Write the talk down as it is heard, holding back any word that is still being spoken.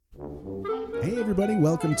Hey everybody,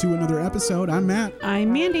 welcome to another episode. I'm Matt.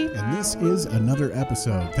 I'm Mandy. And this is another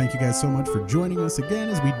episode. Thank you guys so much for joining us again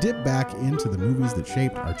as we dip back into the movies that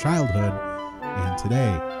shaped our childhood. And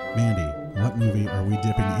today, Mandy, what movie are we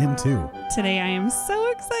dipping into? Today I am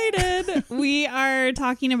so excited. We are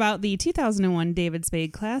talking about the 2001 David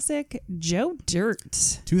Spade classic, Joe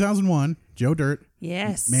Dirt. 2001, Joe Dirt.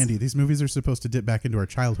 Yes. Mandy, these movies are supposed to dip back into our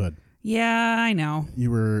childhood. Yeah, I know. You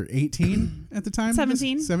were 18 at the time?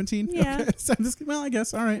 17. 17? Yeah. Okay. Well, I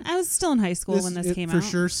guess. All right. I was still in high school when this came out. For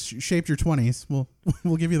sure shaped your 20s.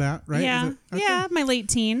 We'll give you that, right? Yeah. Okay. Yeah, my late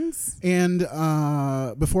teens. And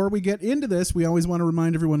before we get into this, we always want to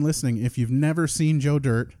remind everyone listening, if you've never seen Joe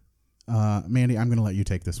Dirt, Mandy, I'm going to let you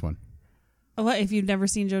take this one. What, if you've never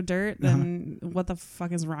seen Joe Dirt, then what the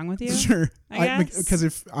fuck is wrong with you? Sure. I guess. Because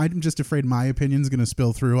if I'm just afraid my opinion's going to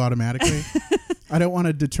spill through automatically. I don't want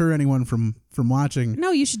to deter anyone from watching.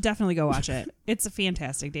 No, you should definitely go watch it. It's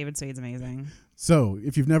fantastic. David Spade's amazing. So,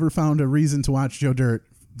 if you've never found a reason to watch Joe Dirt,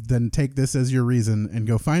 then take this as your reason and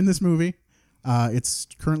go find this movie. It's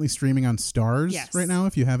currently streaming on Starz right now,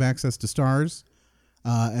 if you have access to Starz.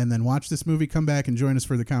 And then watch this movie, come back and join us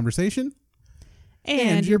for the conversation.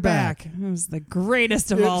 And you're back. It was the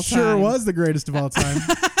greatest of all time. It sure was the greatest of all time.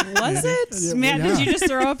 Was it? Matt, yeah. did you just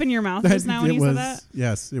throw up in your mouth just now when you said that?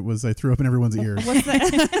 Yes, it was. I threw up in everyone's ears. What's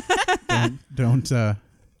that?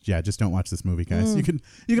 Just don't watch this movie, guys. You can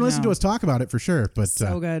listen to us talk about it for sure, but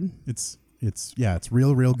so good. It's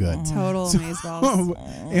real good. Total amazeballs.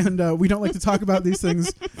 And we don't like to talk about these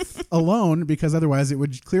things alone because otherwise it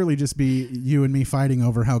would clearly just be you and me fighting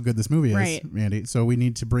over how good this movie is, right. Mandy. So we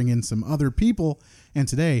need to bring in some other people. And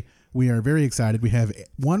today we are very excited. We have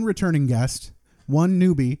one returning guest, one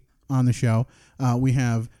newbie on the show. We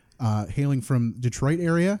have hailing from Detroit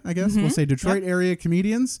area, I guess. We'll say Detroit area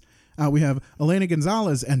comedians. We have Elena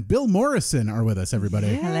Gonzalez and Bill Morrison are with us, everybody.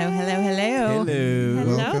 Yeah. Hello.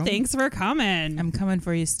 Hello. Welcome. Thanks for coming. I'm coming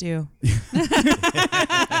for you, Stu. Yeah.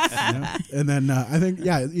 And then I think,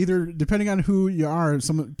 either depending on who you are,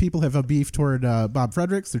 some people have a beef toward Bob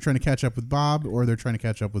Fredericks. They're trying to catch up with Bob or they're trying to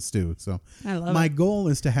catch up with Stu. So I love my it. goal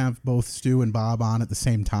is to have both Stu and Bob on at the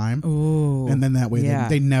same time. Ooh. And then that way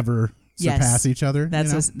they never surpass each other.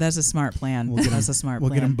 That's a smart plan. That's a smart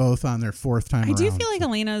plan. We'll get them both on their fourth time I around. do feel like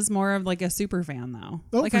Elena is more of like a super fan though.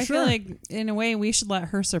 Oh, like for I sure. feel like in a way we should let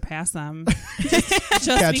her surpass them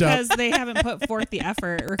just because they haven't put forth the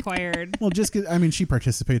effort required. Well, just 'cause, she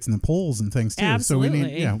participates in the polls and things too.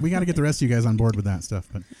 Absolutely. So we got to get the rest of you guys on board with that stuff.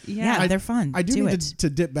 But yeah, they're fun. I do need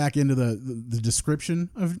to dip back into the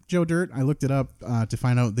description of Joe Dirt. I looked it up to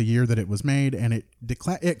find out the year that it was made, and it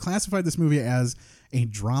classified this movie as a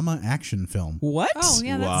drama action film. What? Oh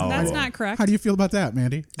yeah, that's not correct. How do you feel about that,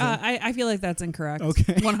 Mandy? I feel like that's incorrect.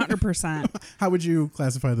 Okay. 100%. How would you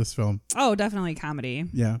classify this film? Oh, definitely comedy.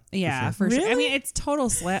 Yeah. For sure. Really? I mean, it's total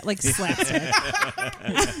slapstick.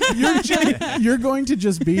 You're going to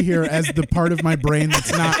just be here as the part of my brain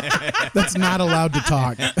that's not allowed to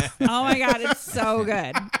talk. Oh my god, it's so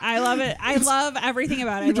good. I love it. I love everything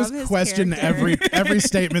about it. You I love just his question character. every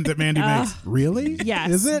statement that Mandy makes. Really?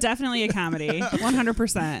 Yes, Is it? definitely a comedy. 100%.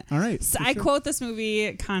 All right. So I quote this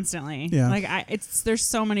movie constantly. Yeah. Like there's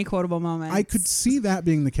so many quotable moments. I could see that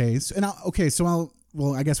being the case. And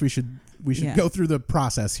I guess we should go through the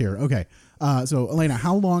process here. Okay. So Elena,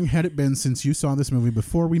 how long had it been since you saw this movie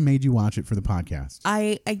before we made you watch it for the podcast?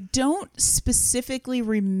 I don't specifically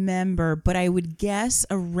remember, but I would guess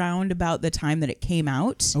around about the time that it came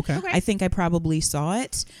out. Okay. I think I probably saw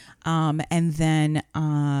it. And then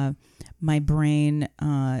my brain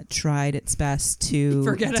tried its best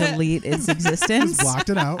to delete its existence. Just blocked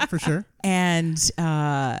it out for sure. And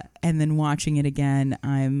then watching it again,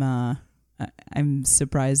 I'm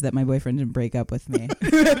surprised that my boyfriend didn't break up with me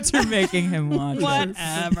after making him watch it.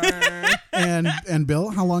 Whatever. And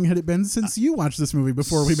Bill, how long had it been since you watched this movie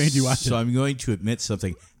before we made you watch it? So I'm going to admit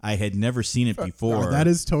something. I had never seen it before. That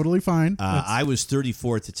is totally fine. I was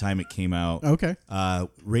 34 at the time it came out. Okay.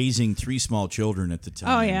 Raising 3 small children at the time.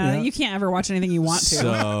 Oh yeah, you can't ever watch anything you want to.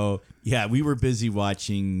 So yeah, we were busy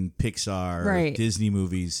watching Pixar, Disney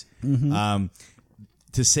movies. Mm-hmm.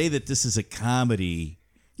 To say that this is a comedy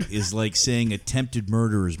is like saying attempted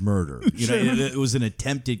murder is murder. It was an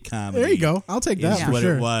attempted comedy. There you go. I'll take that for what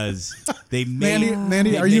sure. It was. They made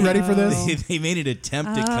Mandy, are you ready for this? They made it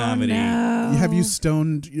attempted comedy. No. Have you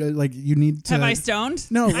stoned? You need to. Have I stoned?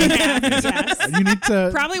 No. I have, yes. You need to.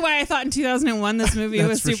 Probably why I thought in 2001 this movie That's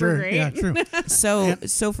was for super sure. great. Yeah, true.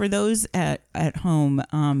 So for those at home,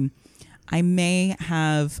 I may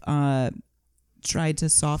have tried to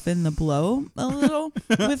soften the blow a little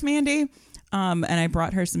with Mandy. and I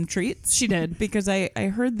brought her some treats. She did. Because I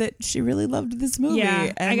heard that she really loved this movie.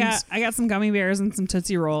 Yeah, and I got some gummy bears and some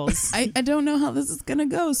Tootsie Rolls. I don't know how this is gonna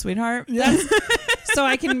go, sweetheart. Yeah. So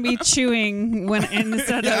I can be chewing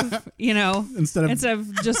instead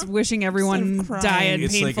of just wishing everyone Instead of crying. die a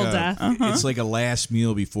It's painful like a, death. It's like a last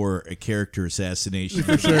meal before a character assassination.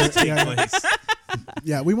 For sure. takes Yeah. place.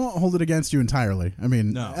 Yeah, we won't hold it against you entirely. I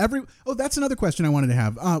mean, No. that's another question I wanted to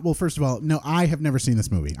have. Well, first of all, no, I have never seen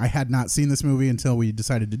this movie. I had not seen this movie until we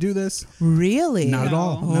decided to do this. Really? Not at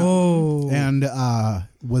all. No. Oh. And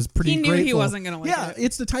was pretty He knew grateful. he wasn't gonna like yeah, it.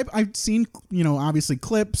 it's the type I've seen, obviously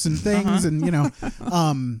clips and things and,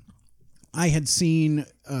 I had seen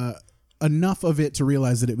enough of it to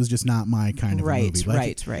realize that it was just not my kind of movie.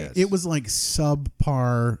 Like, Right. It was like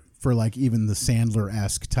subpar for like even the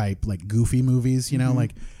Sandler-esque type like goofy movies,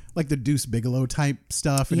 like the Deuce Bigelow type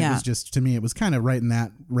stuff. And it was just, to me, it was kind of right in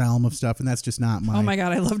that realm of stuff. And that's just not my... Oh my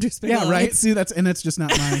God, I love Deuce Bigelow. Yeah, right. See, that's just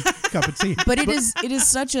not my cup of tea. But it is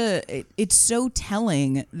it's so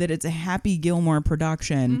telling that it's a Happy Gilmore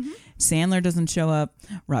production. Sandler doesn't show up.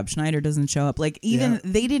 Rob Schneider doesn't show up. Like they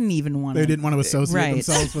didn't even want to. They didn't want to associate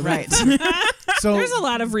themselves with it. So There's a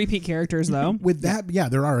lot of repeat characters though. with that,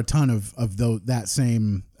 there are a ton of that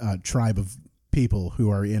same tribe of people who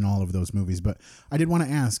are in all of those movies. But I did want to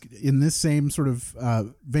ask, in this same sort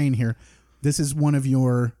of vein here, this is one of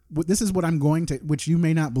your. This is what I'm going to, which you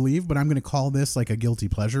may not believe, but I'm going to call this like a guilty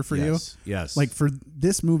pleasure for you. Yes. Like for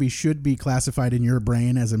this movie should be classified in your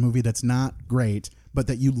brain as a movie that's not great, but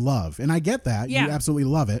that you love, and I get that. Yeah. You absolutely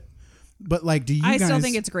love it. But like, do you I guys still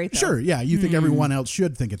think it's great, though. Sure, yeah. You think everyone else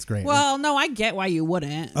should think it's great. Well, no, I get why you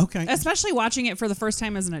wouldn't. Okay. Especially watching it for the first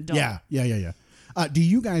time as an adult. Yeah. Do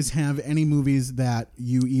you guys have any movies that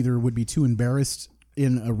you either would be too embarrassed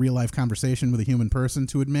in a real life conversation with a human person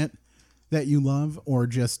to admit that you love, or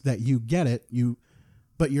just that you get it,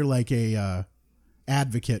 but you're like a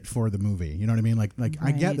advocate for the movie? You know what I mean? Like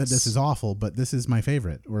I get that this is awful, but this is my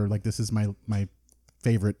favorite, or like this is my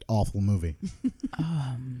favorite awful movie.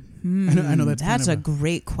 I know that's kind a of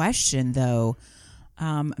great question though.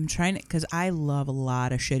 I'm trying to, because I love a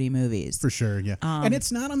lot of shitty movies. for sure, yeah. And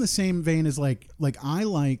it's not on the same vein as like I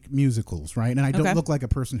like musicals, right? And I don't look like a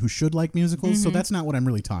person who should like musicals, so that's not what I'm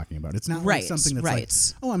really talking about. It's not like something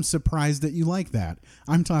that's like, oh, I'm surprised that you like that.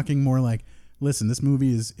 I'm talking more like, listen, this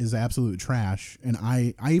movie is absolute trash, and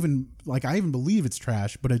I even believe it's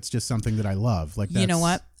trash, but it's just something that I love. Like, You know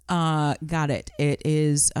what? Got it. It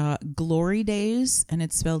is Glory Days, and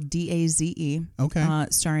it's spelled Daze. Okay.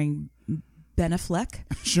 Starring Ben Affleck,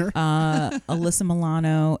 Sure. Alyssa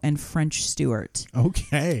Milano, and French Stewart.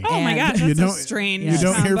 Okay. Oh my gosh, You that's don't- a strange You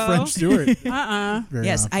don't hear combo. French Stewart. Very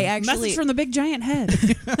Yes, often. I actually Message from the big giant head.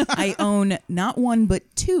 I own not one but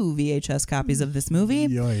two VHS copies of this movie,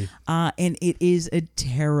 Yoy. and it is a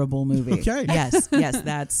terrible movie. Okay. Yes,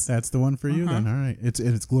 that's That's the one for you then. All right.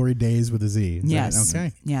 It's Glory Days with a Z. Is yes, that-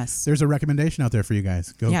 okay. yes. There's a recommendation out there for you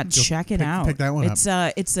guys. Go. Check it pick, out. Pick that one it's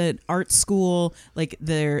up. it's an art school, like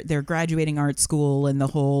they're graduating art school, and the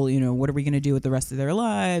whole, what are we going to do with the rest of their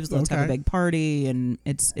lives? Let's have a Okay. big party, and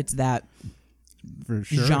it's that For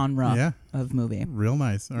sure. genre Yeah. of movie. Real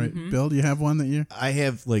nice. All right. Bill, do you have one that you I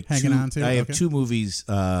have like Hanging on to? I have Okay. two movies.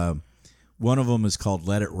 One of them is called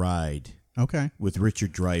Let It Ride Okay. with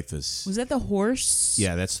Richard Dreyfuss. Was that the horse?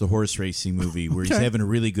 Yeah, that's the horse racing movie where he's Okay. having a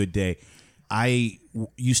really good day. I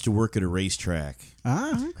used to work at a racetrack,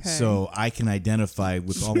 Ah. Okay. so I can identify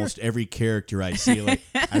with almost every character I see. Like,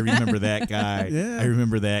 I remember that guy. Yeah. I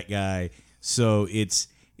remember that guy. So it's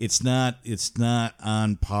not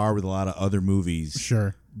on par with a lot of other movies.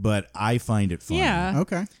 Sure. But I find it fun. Yeah.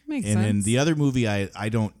 Okay. Makes And sense. then the other movie, I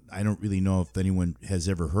don't really know if anyone has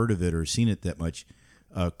ever heard of it or seen it that much.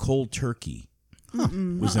 Cold Turkey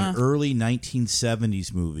was an early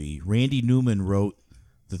 1970s movie. Randy Newman wrote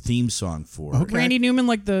the theme song for it. Okay. Randy Newman,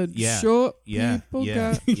 like the Yeah. short Yeah. people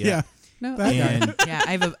Yeah. got. Yeah. No, That guy. And Yeah,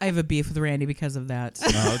 I have a beef with Randy because of that.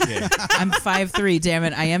 oh, okay. I'm 5'3". Damn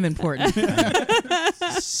it, I am important.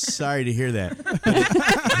 Sorry to hear that.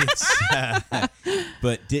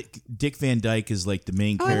 But Dick Van Dyke is like the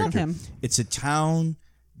main Oh, I character. love him. It's a town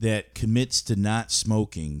that commits to not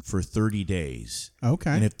smoking for 30 days.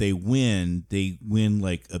 Okay. And if they win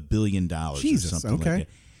like $1 billion Jesus, or something okay. like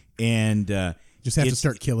that. And Just have to it's-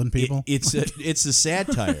 start killing people. It's a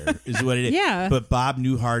satire, is what it is. Yeah. But Bob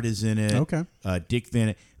Newhart is in it. Okay. Dick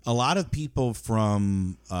Van. A lot of people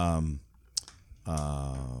from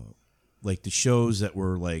like the shows that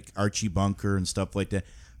were like Archie Bunker and stuff like that.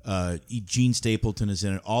 Gene Stapleton is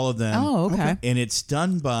in it. All of them. Oh, okay. And it's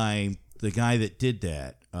done by the guy that did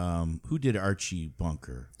that. who did Archie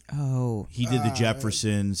Bunker? Oh, He did the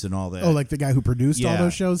Jeffersons and all that. Oh, like the guy who produced all Yeah,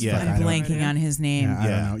 those shows? yeah. Fuck, I I'm don't- blanking on his name. Yeah, I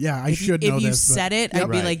don't know. Yeah, I should know If you this. but- said it, Yep.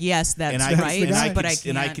 I'd be Right. like, yes, that's and I, right. and I but could, I can't.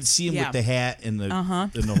 and I could see him Yeah. with the hat and the Uh-huh.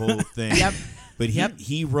 and the whole thing. Yep. But Yep.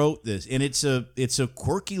 he wrote this, and it's a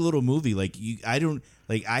quirky little movie. Like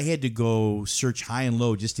I had to go search high and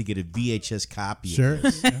low just to get a VHS copy. Sure. Of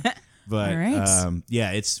this. But All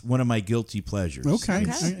right. it's one of my guilty pleasures. Okay.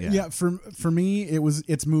 Yeah. For me,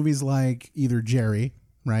 it's movies like either Jerry,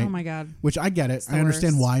 right? Oh my God. Which I get it. the I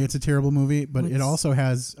understand worst. why it's a terrible movie, but it also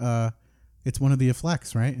has it's one of the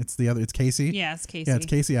Afflecks, right? It's Casey. Yeah, it's Casey. Yeah, it's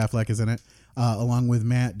Casey Affleck is in it, along with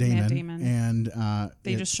Matt Damon. Damon. And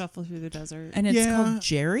They just shuffle through the desert. And it's Yeah. called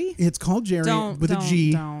Jerry? it's called Jerry with a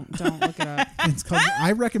G. Don't look it up. It's called.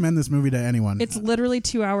 I recommend this movie to anyone. It's literally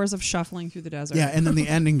 2 hours of shuffling through the desert. yeah, and then the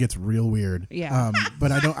ending gets real weird. Yeah.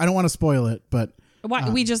 But I don't want to spoil it, but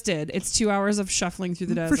We just did. It's 2 hours of shuffling through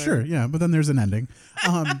the desert. for sure, yeah. But then there's an ending.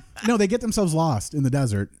 No, they get themselves lost in the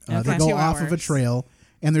desert. They Okay. go 2 off of a hours. trail,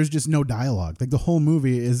 and there's just no dialogue. Like the whole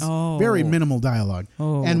movie is very minimal dialogue.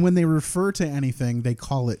 Oh. And when they refer to anything, they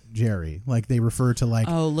call it Jerry. Like they refer to like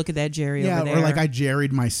Oh, look at that Jerry yeah, over there. or like I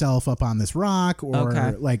jerried myself up on this rock, or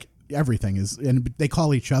Okay. like everything is, and they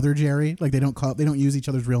call each other Jerry. Like they don't use each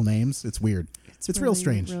other's real names. It's weird. It's real really,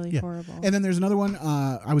 strange. really yeah. horrible. And then there's another one.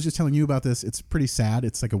 I was just telling you about this. It's pretty sad.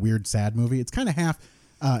 It's like a weird sad movie. It's kind of half,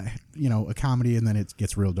 a comedy, and then it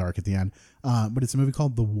gets real dark at the end. But it's a movie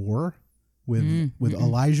called The War with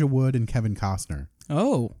Elijah Wood and Kevin Costner.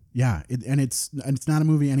 Oh, Yeah, it's not a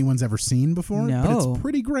movie anyone's ever seen before, but No. it's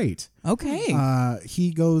pretty great. okay.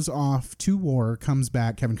 He goes off to war, comes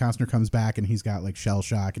back. Kevin Costner comes back, and he's got like shell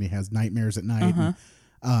shock, and he has nightmares at night.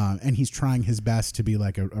 And he's trying his best to be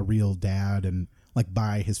like a real dad and like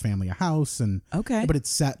buy his family a house. And Okay. but it's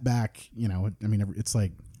set back. I mean, it's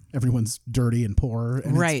like everyone's dirty and poor,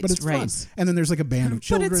 and Right, but it's fun. right. And then there's like a band of but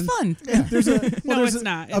children. it's fun. Yeah, there's a No, there's it's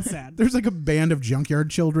not. It's sad. There's like a band of junkyard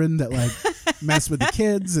children that like mess with the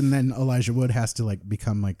kids, and then Elijah Wood has to like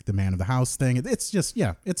become like the man of the house thing. It's just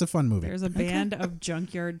it's a fun movie. There's a band of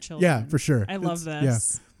junkyard children. Yeah, for sure. I love It's-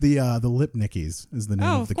 this. Yeah. The Lipnickies is the name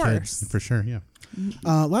Oh, of the of kids course. for sure. Yeah.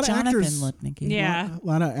 A lot of Jonathan actors. Lipnicki. Yeah. A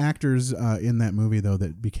lot of actors in that movie though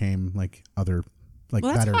that became like other like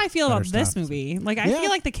Well, that's better. how I feel better about this stuff. movie. Like, I Yeah. feel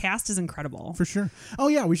like the cast is incredible. For sure. Oh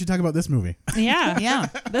yeah, we should talk about this movie. Yeah. Yeah.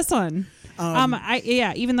 This one.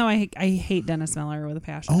 Even though I hate Dennis Miller with a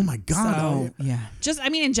passion. Oh my god. So, Yeah.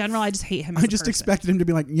 in general, I just hate him as I a just person. expected him to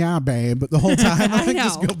be like, yeah, babe, but the whole time I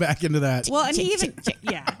just know. go back into that. Well, and he even,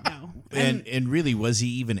 no. And really, was he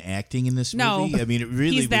even acting in this No. movie? I mean, it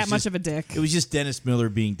really He's was that much just- of a dick. It was just Dennis Miller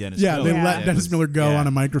being Dennis Yeah, Miller. they Yeah. let That Dennis was- Miller go yeah. on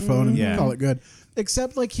a microphone and Yeah. call it good.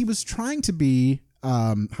 Except like he was trying to be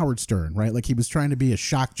Howard Stern, right? Like he was trying to be a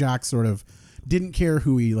shock jock, sort of didn't care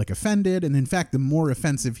who he like offended, and in fact, the more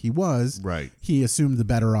offensive he was, Right. he assumed the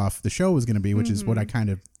better off the show was going to be, which is what I kind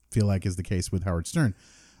of feel like is the case with Howard Stern.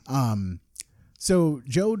 So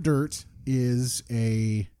Joe Dirt is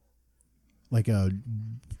I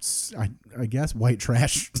guess white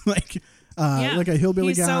trash like a hillbilly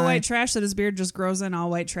He's guy. so white trash that his beard just grows in all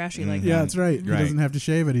white trashy like Yeah, that. that's right. He Right. doesn't have to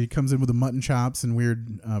shave it. He comes in with the mutton chops and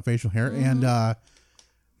weird facial hair, and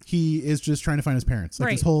he is just trying to find his parents. Like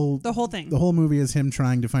Right. this whole The whole thing. the whole movie is him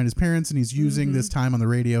trying to find his parents, and he's using this time on the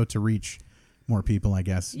radio to reach more people. I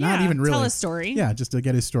guess not Yeah, even really tell his story. Yeah, just to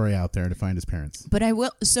get his story out there to find his parents. But I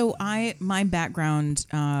will. So my background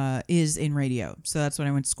is in radio. So that's what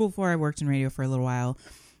I went to school for. I worked in radio for a little while,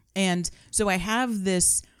 and so I have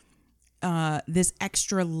this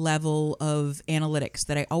extra level of analytics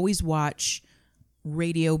that I always watch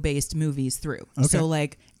radio-based movies through. Okay. So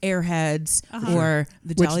like Airheads or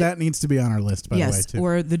the Which Dolly. that needs to be on our list, by the way, Yes, too.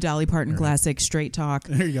 or the Dolly Parton classic Straight Talk.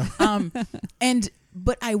 There you go.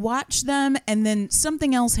 But I watch them, and then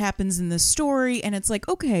something else happens in the story, and it's like,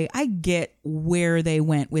 okay, I get where they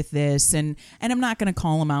went with this, and I'm not going to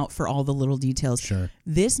call them out for all the little details. Sure.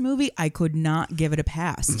 This movie, I could not give it a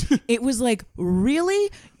pass. It was like, really?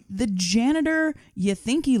 The janitor, you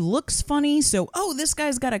think he looks funny, so, this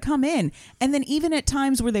guy's got to come in. And then even at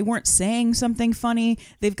times where they weren't saying something funny,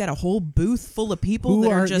 they've got a whole booth full of people Who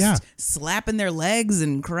that are are- just yeah. slapping their legs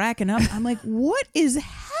and cracking up. I'm like, what is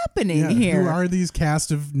happening Yeah, here? who are these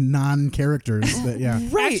cast of non-characters? That yeah.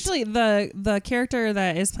 Right. Actually, the character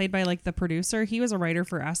that is played by like the producer, he was a writer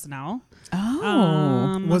for SNL.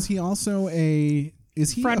 Was he also a?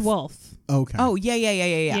 Is he Fred a, Wolf. Okay. Oh, yeah.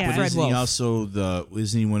 Yeah. But Fred isn't he Wolf. also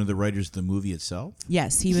isn't he one of the writers of the movie itself?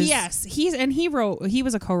 Yes, he was. Yes, he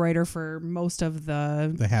was a co-writer for most of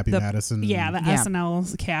the The Happy Madison. Yeah, the Yeah.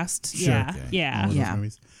 SNL cast. Sure. Yeah, All yeah. of those Yeah.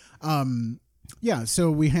 movies. Yeah,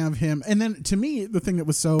 so we have him, and then to me, the thing that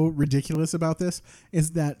was so ridiculous about this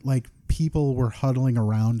is that like people were huddling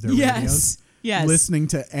around their radios, Yes. listening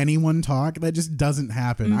to anyone talk. That just doesn't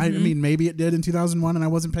happen. I mean, maybe it did in 2001, and I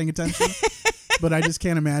wasn't paying attention, but I just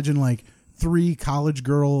can't imagine like 3 college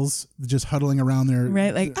girls just huddling around there,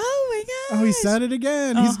 Right, like, oh my god. Oh, he said it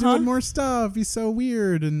again. He's doing more stuff. He's so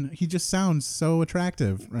weird, and he just sounds so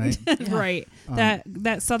attractive, right? Right.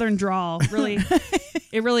 That southern drawl really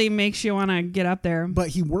it really makes you want to get up there. But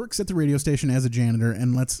he works at the radio station as a janitor,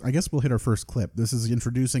 and I guess we'll hit our first clip. This is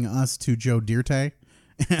introducing us to Joe Dirte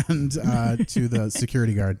and to the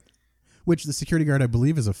security guard, which the security guard, I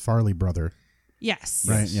believe, is a Farley brother. Yes.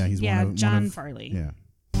 Right? Yeah, he's John Farley. Yeah.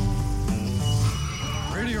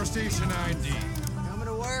 Radio station ID. Coming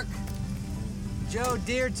to work? Joe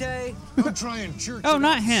Dirte? Don't try and church Oh, it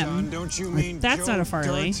not up, him. son. Don't you mean That's Joe not a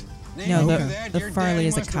Farley. Dirt? No, Name Okay. that, the your Farley daddy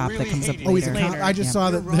is a must have cop that really comes up hated Oh, he's you. a cop. Later. I just saw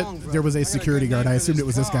You're that wrong, there was a brother. I security gotta guard. I get assumed it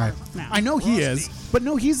was this guy. No. I know he is, but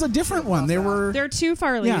no, he's a different one. There There are 2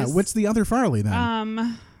 Farleys. yeah. What's the other Farley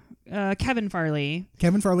then? Kevin Farley.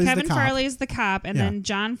 Kevin Farley's Kevin the cop. Farley's the cop, and Yeah. then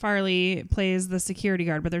John Farley plays the security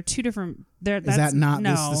guard. But they're 2 different. Is that not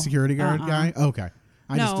this the security guard guy? Okay,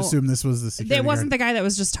 I just No. assumed this was the security. It wasn't guard. the guy that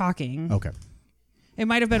was just talking. Okay. It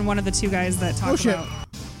might have been one of the 2 guys that talked shit. about.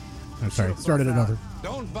 Oh, sorry. Started it over.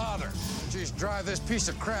 Don't bother. Just drive this piece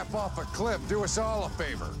of crap off a cliff. Do us all a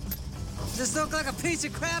favor. Does this look like a piece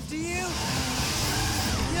of crap to you? You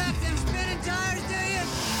have them spinning tires, do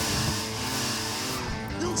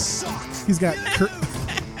you? You suck. He's got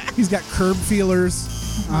curb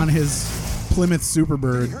feelers on his Plymouth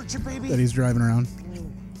Superbird Hurt you, baby? that he's driving around.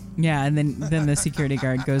 Yeah, and then the security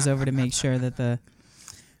guard goes over to make sure that the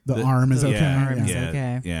The arm is okay. Yeah, arm is yeah,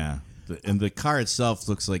 okay. Yeah. And the car itself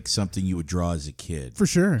looks like something you would draw as a kid. For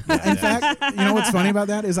sure. In fact, you know what's funny about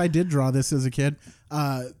that is I did draw this as a kid.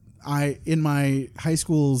 In my high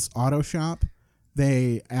school's auto shop,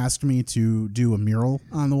 they asked me to do a mural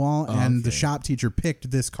on the wall, and the shop teacher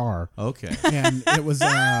picked this car. Okay. And it was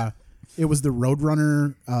the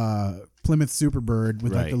Roadrunner Plymouth Superbird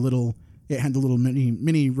with like Right. the little. It had the little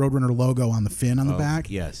mini Roadrunner logo on the fin on the back.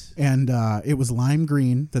 yes. And it was lime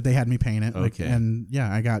green that they had me paint it. Okay. And yeah,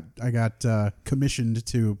 I got commissioned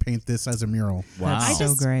to paint this as a mural. Wow. That's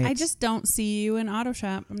so great. I just don't see you in auto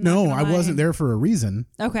shop. I'm not No, gonna I lie. wasn't there for a reason.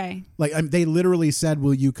 Okay. Like they literally said,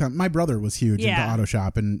 "Will you come?" My brother was huge into Yeah. auto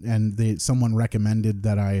shop, and someone recommended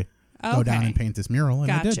that I go down Okay. and paint this mural,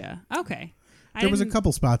 and I did. Gotcha. Okay. There was a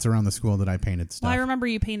couple spots around the school that I painted stuff. Well, I remember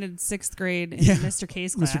you painted 6th grade in Yeah. Mr.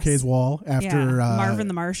 K's class. Mr. K's wall after Yeah. Marvin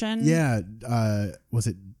the Martian. Yeah, was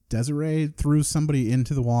it Desiree threw somebody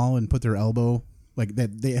into the wall and put their elbow like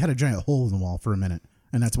that? They had a giant hole in the wall for a minute,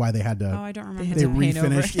 and that's why they had to. Oh, I don't remember. They that. paint over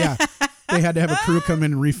refinished. Yeah, they had to have a crew come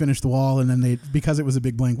in and refinish the wall, and then because it was a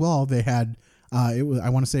big blank wall, they had. It was. I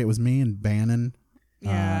want to say it was me and Bannon.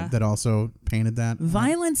 Yeah. That also painted that.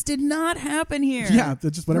 Violence did not happen here. Yeah,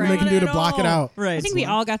 that's just whatever they can Not do to at block it all. out. Right. I think we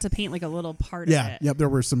all got to paint like a little part Yeah, of it. yep. There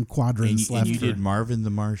were some quadrants And left. you for- did Marvin the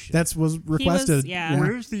Martian. That's was requested. yeah.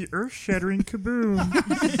 Where's the earth-shattering kaboom?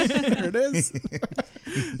 There it is.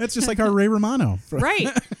 That's just like our Ray Romano. Right.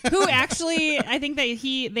 Who actually, I think that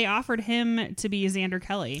they offered him to be Xander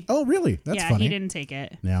Kelly. Oh, really? That's yeah, funny. he didn't take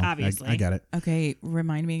it. No, obviously. I get it. Okay,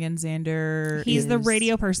 remind me again, Xander. He's the is-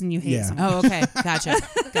 radio person you hate. Yeah. so much. Oh, okay. Gotcha.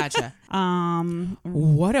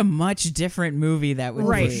 What a much different movie that would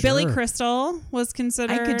Right. be. Billy Sure. Crystal was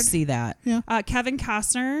considered. I could see that. Kevin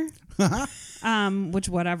Costner. Which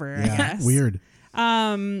whatever. I Yeah, guess. weird.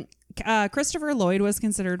 Christopher Lloyd was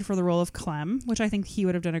considered for the role of Clem, which I think he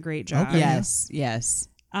would have done a great job. Okay. Yes.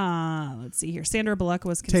 Let's see here. Sandra Bullock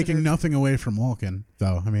was considered. Taking nothing away from Walken,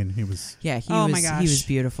 though. I mean, he was. Yeah, he Oh was my gosh. he was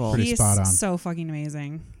beautiful. Pretty He's spot on. so fucking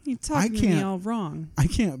amazing. You talking to me can't- all wrong. I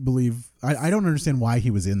can't believe. I don't understand why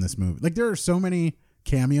he was in this movie. Like, there are so many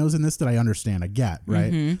cameos in this that I understand. I get,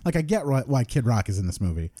 right? Like, I get why Kid Rock is in this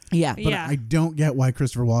movie. Yeah. But Yeah. I don't get why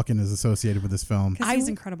Christopher Walken is associated with this film. Because he's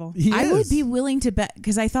incredible. He I is. would be willing to bet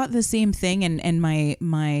because I thought the same thing, and my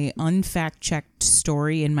unfact checked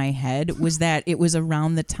story in my head was that it was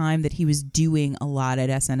around the time that he was doing a lot at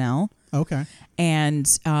SNL, Okay.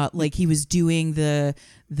 and like he was doing the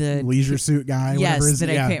Leisure Suit guy. yes whatever his, that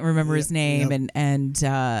yeah. I can't remember his name,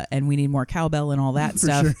 Yep. and we need more cowbell and all that For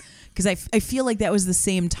stuff. sure. Because I feel like that was the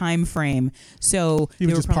same time frame, so He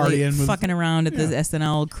they was were just probably partying with- fucking around at the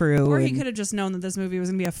SNL crew. Or he and- could have just known that this movie was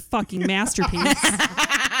going to be a fucking masterpiece.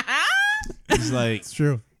 He's like, It's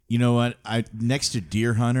true. you know what? Next to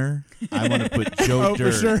Deer Hunter, I want to put Joe Oh,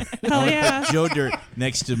 for Dirt. sure. Hell yeah. Joe Dirt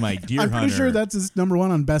next to my Deer I'm Hunter. pretty sure that's his number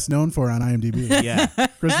one on best known for on IMDb. Yeah.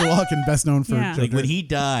 Christopher Walken, best known for Yeah. Joe Like when Dirt. he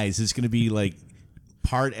dies, it's going to be like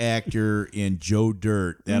part actor in Joe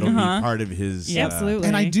Dirt. That'll be part of his. Yeah, absolutely.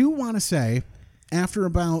 And I do want to say, after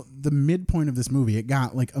about the midpoint of this movie, it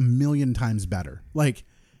got like 1,000,000 times better. Like,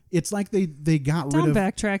 it's like they got rid Don't of.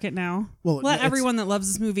 backtrack it now. Well, Let it's- everyone that loves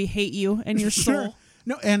this movie hate you and your Sure. soul.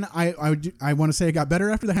 No, and I want to say it got better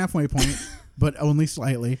after the halfway point, but only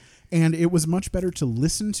slightly. And it was much better to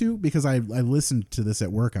listen to because I listened to this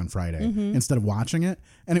at work on Friday instead of watching it,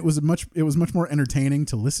 and it was much more entertaining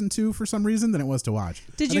to listen to for some reason than it was to watch.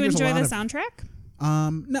 Did I you think there's a enjoy the lot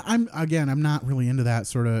soundtrack? No, I'm not really into that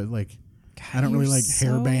sort of like. I don't you're really like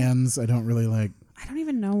hair so- bands. I don't really like. I don't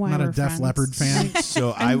even know why I'm not we're a Def friends. Leppard fan.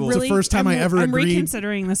 So I'm I will. really- the first time I ever I'm agreed-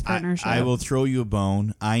 reconsidering this partnership. I will throw you a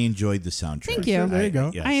bone. I enjoyed the soundtrack. Thank you. There you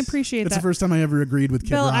go. Yes. I appreciate It's that. the first time I ever agreed with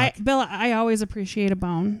Kid Bill, Rock. I always appreciate a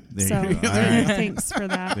bone. There So you go. All right. thanks for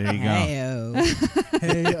that. There you go. Hey-o.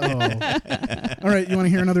 Hey, oh. All right, you want to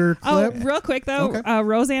hear another Oh, clip? real quick though, Okay.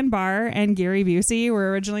 Roseanne Barr and Gary Busey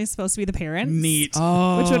were originally supposed to be the parents. Neat.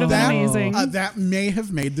 Which would have been That, amazing. that may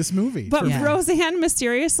have made this movie. But Yeah. Roseanne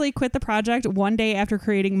mysteriously quit the project one day after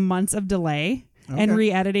creating months of delay and Okay.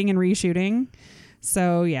 re-editing and reshooting.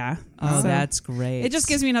 So yeah. Oh, So that's great. it just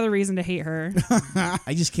gives me another reason to hate her.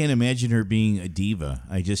 I just can't imagine her being a diva.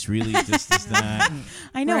 I just really just is not.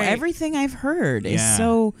 I know Right. everything I've heard is Yeah.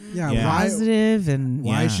 so Yeah, Yeah. why positive and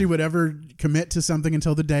why Yeah. she would ever commit to something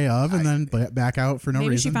until the day of and then back out for no Maybe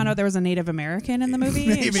reason. she found out there was a Native American in the movie.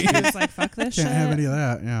 And she was like, fuck this Can't shit. have any of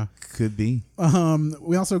that. Yeah. Could be.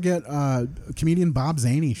 We also get comedian Bob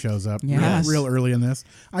Zaney shows up Yes. real early in this.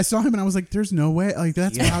 I saw him and I was like, "There's no way! Like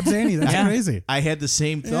that's Bob Zaney. That's Yeah. crazy." I had the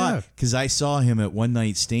same Yeah. thought because I saw him at One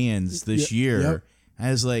Night Stands this year. yep.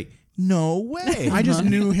 I was like, no way. I just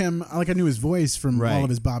knew him. Like I knew his voice from all Right. of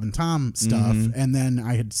his Bob and Tom stuff, and then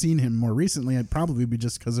I had seen him more recently. I'd probably be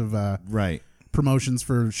just because of right. promotions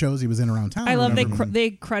for shows he was in around town. I or love whatever.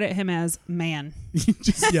 they credit him as man.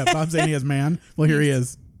 Just, yeah, Bob Zaney as man. Well, here he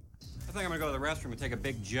is. I think I'm gonna go to the restroom and take a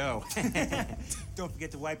big Joe. Don't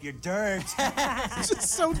forget to wipe your dirt. It's just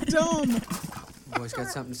so dumb. You boys got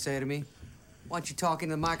something to say to me? Why don't you talk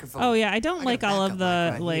into the microphone? Oh yeah, I don't got like a all backup of the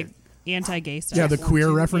mic right like here. anti-gay stuff. Yeah, the 1, queer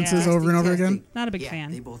 2, references yeah. over and over again. Not a big Yeah,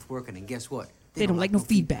 fan. they both working, and guess what? They don't like no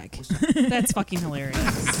feedback. What's up? That's fucking hilarious.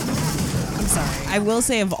 I'm sorry. I will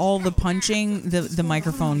say of all the punching, the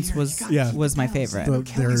microphones was Yeah. was my favorite.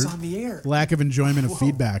 Their the air. lack of enjoyment of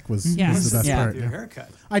feedback was Yes. the best Yeah. part. Your Yeah. haircut.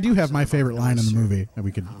 I do have my favorite line in the movie, and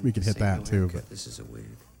we could hit that too. But This is a wig.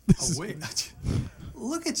 Oh, wait.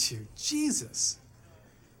 Look at you. Jesus.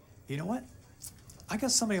 You know what? I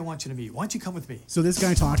got somebody I want you to meet. Why don't you come with me? so this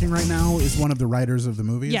guy talking right now is one of the writers of the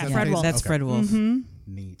movie. Is Yeah, that Fred the case? Wolf. That's Okay. Fred Wolf.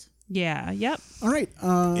 Neat. Yeah. Yep. All right.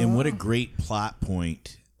 And what a great plot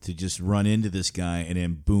point to just run into this guy and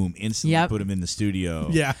then boom, instantly Yep. put him in the studio.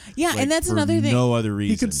 Yeah. Yeah, Like, and that's for another thing. No other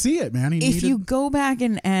reason. He could see it, man. He If needed, you go back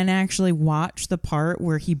and actually watch the part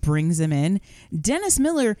where he brings him in, Dennis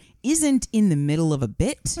Miller isn't in the middle of a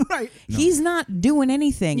bit. Right. He's not doing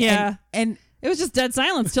anything. Yeah. And It was just dead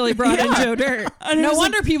silence till he brought in Joe Dirt. And it No was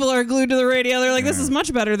wonder people are glued to the radio. They're like, this is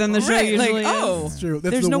much better than the show right, like, usually is. oh, It's true.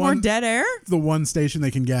 That's there's the no more one- dead air? the one station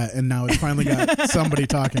they can get, and now it's finally got somebody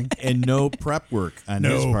talking. and no prep work on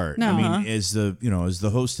No. his part. No. I mean, as the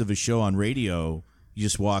host of a show on radio, you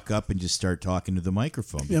just walk up and just start talking to the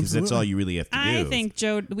microphone because that's Absolutely. all you really have to do. I think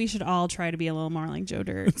we should all try to be a little more like Joe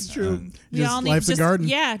Dirt. It's true. We all need Life's a garden.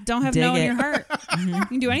 Yeah, don't have Dig no in it. your heart. You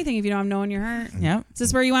can do anything if you don't have no in your heart. Yeah. Is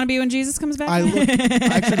this where you want to be when Jesus comes back? I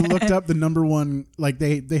actually looked up the number one. Like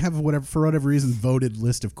they have for whatever reason voted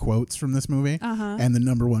list of quotes from this movie, and the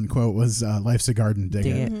number one quote was "Life's a garden, dig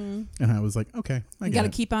Dig it." it. And I was like, okay, I you got got to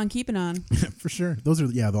it. keep on keeping on. For sure. Those are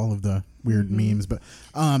all of the weird memes, but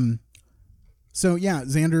so yeah,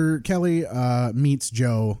 Xander Kelly meets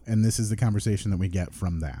Joe, and this is the conversation that we get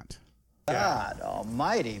from that. God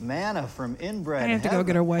almighty, manna from inbred I have to go heaven.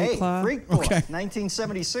 get a White hey, Claw. Freak Boy, Okay.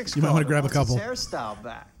 1976 You might wanna caller grab a wants his couple. hairstyle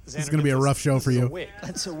back. This is going to be a rough show for you.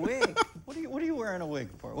 That's a wig. What are you wearing a wig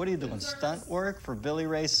for? What are you doing? Stunt work for Billy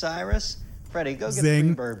Ray Cyrus? Freddie, go get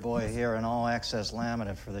Zing. Freebird Boy here in all access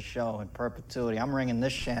laminate for the show in perpetuity. I'm ringing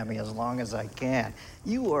this chamois as long as I can.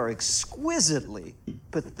 You are exquisitely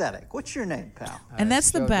pathetic. What's your name, pal? And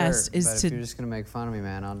that's the Joe best Dirt, is but to if you're just gonna make fun of me,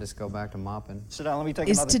 man, I'll just go back to mopping. Sit down. Let me take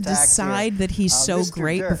is another to tack decide here. that he's so Mr.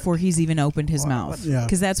 great Dirt. before he's even opened his Wow, mouth. what's- Yeah.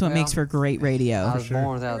 Because that's what Well, makes for great radio. I was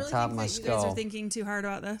born without the top of my You guys are skull. thinking too hard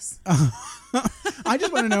about this. I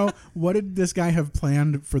just want to know, what did this guy have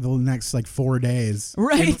planned for the next 4 days,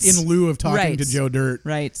 Right. In lieu of talking Right. to Joe Dirt,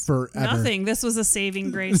 Right. Forever. Nothing. This was a saving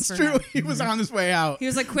grace It's for true. him. He was on his way out. He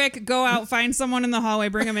was like, quick, go out, find someone in the hallway,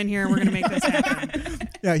 bring him in here, and we're going to make this happen.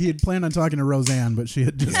 Yeah, he had planned on talking to Roseanne, but she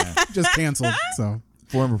had just canceled. So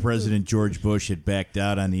former President George Bush had backed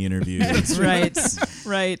out on the interview. right.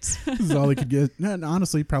 This is all he could get. No,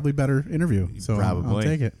 honestly, probably better interview. So Probably. I'll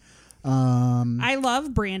take it. I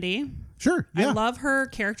love Brandy. Sure. Yeah. I love her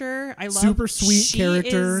character. I love super sweet she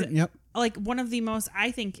character. is, Yep. Like one of the most,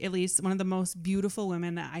 I think at least one of the most beautiful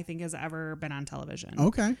women that I think has ever been on television.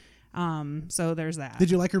 Okay. So there's that.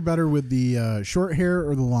 Did you like her better with the short hair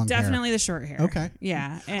or the long hair? Definitely the short hair. Okay.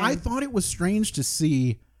 Yeah. And I thought it was strange to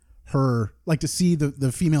see her, like to see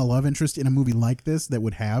the female love interest in a movie like this that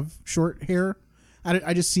would have short hair.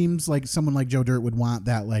 I just seems like someone like Joe Dirt would want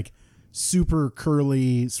that like super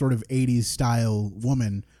curly sort of 80s style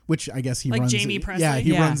woman, which I guess he like runs. Jamie Presley. Yeah,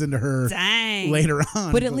 he runs into her Dang. later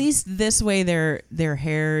on. But at least this way, their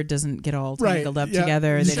hair doesn't get all tangled up yeah.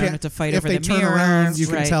 together. You They don't can't- have to fight if over they the turn mirror. around, you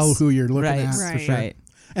can Right. tell who you're looking right. at. For Right. sure. Right.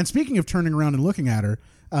 And speaking of turning around and looking at her,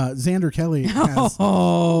 Xander Kelly has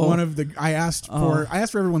one of the. I asked for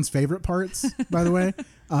everyone's favorite parts, by the way,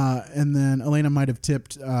 and then Elena might have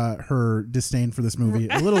tipped her disdain for this movie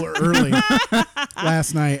a little early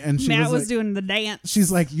last night, and she Matt was like, doing the dance. she's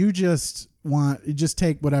like, you just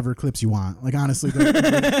take whatever clips you want. Like honestly,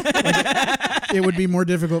 it would be more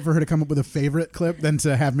difficult for her to come up with a favorite clip than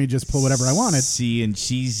to have me just pull whatever I wanted. See, and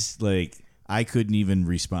she's like, I couldn't even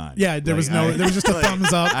respond. Yeah, there was Like, there was just a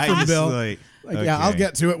thumbs up I from just Bill. like, Yeah, I'll okay.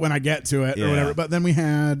 get to it when I get to it or Yeah. whatever. But then we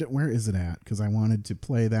had, where is it at? Because I wanted to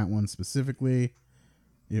play that one specifically.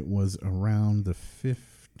 It was around the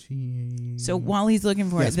 50. So while he's looking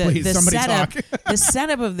for Yes, it, please, the somebody setup, talk. the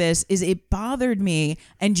setup of this is it bothered me,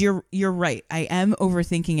 and you're right. I am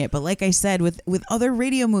overthinking it, but like I said, with other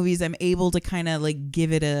radio movies, I'm able to kind of like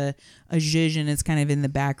give it a zhuzh, and it's kind of in the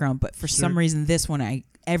background. But for some reason, this one,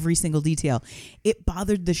 every single detail, it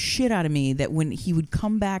bothered the shit out of me that when he would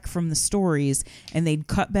come back from the stories and they'd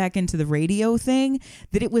cut back into the radio thing,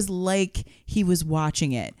 that it was like he was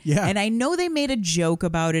watching it. Yeah. And I know they made a joke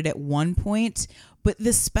about it at one point, but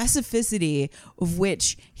the specificity of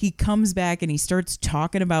which he comes back and he starts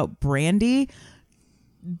talking about Brandy,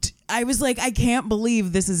 I was like, I can't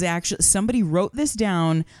believe this is actually, somebody wrote this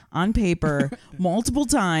down on paper multiple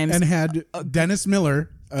times. And had Dennis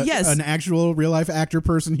Miller, Yes. an actual real life actor,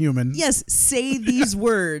 person, human. Yes, say these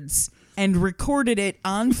words and recorded it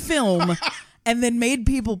on film and then made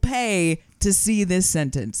people pay to see this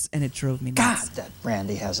sentence, and it drove me God, nuts. that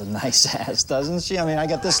Brandy has a nice ass, doesn't she? I mean, I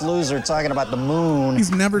got this loser talking about the moon. He's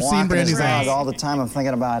never seen walking Brandy's around ass. all the time. I'm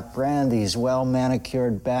thinking about Brandy's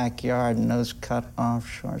well-manicured backyard and those cut-off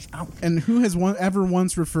shorts. Ow. And who has ever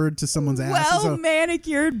once referred to someone's ass? as Well a-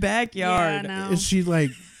 manicured backyard. Yeah, no. Is she like,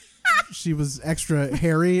 she was extra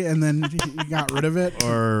hairy and then he got rid of it?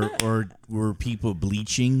 Or were people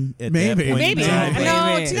bleaching at Maybe. that point? Maybe. in time? Maybe. No,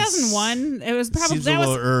 Maybe. 2001. It was probably Seems a that was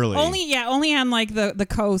little early. Only on like the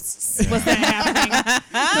coasts was that happening.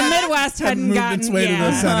 The Midwest hadn't moved gotten its way to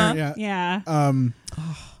the center, yeah.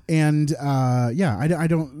 And I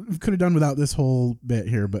don't could have done without this whole bit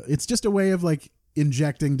here, but it's just a way of like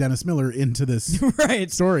injecting Dennis Miller into this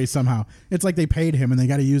Right. story somehow. It's like they paid him and they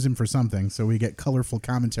got to use him for something, so we get colorful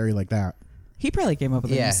commentary like that. He probably came up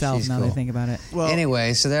with it Yeah, himself she's now that I cool. think about it.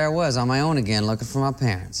 Anyway, so there I was on my own again looking for my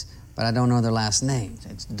parents, but I don't know their last name.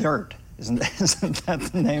 It's Dirt. Isn't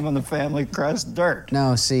that the name on the family crest? Dirt.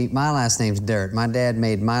 No, see, my last name's Dirt. My dad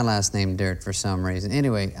made my last name Dirt for some reason.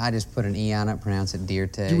 Anyway, I just put an E on it, pronounce it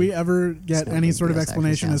Dierte. Do we ever get It's no any big sort of deal. It actually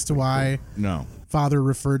explanation sounds as to pretty why No. father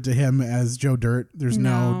referred to him as Joe Dirt? There's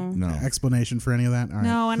no No. explanation for any of that. All right,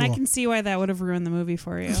 No, and I cool. can see why that would have ruined the movie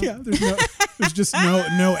for you. Yeah, there's just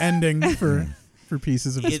no ending for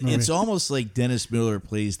pieces of this movie. It's almost like Dennis Miller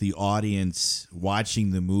plays the audience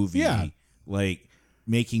watching the movie, Yeah. like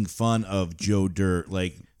making fun of Joe Dirt.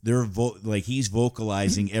 Like they're like he's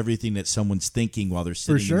vocalizing everything that someone's thinking while they're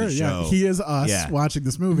For sitting sure, in the show. yeah. He is us Yeah. watching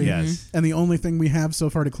this movie. Yes. And the only thing we have so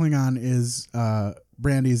far to cling on is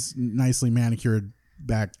Brandy's nicely manicured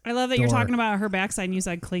back. I love that you're door. talking about her backside and you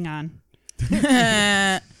said Klingon.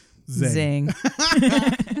 Zing. Zing.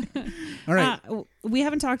 All right. We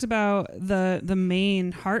haven't talked about the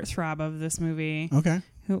main heartthrob of this movie, Okay.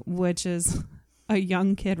 which is a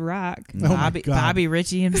young Kid Rock. Oh my Bobby, God. Bobby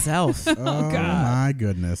Ritchie himself. Oh, God. my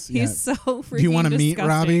goodness. He's Yeah. so freaking Do you want to meet disgusting.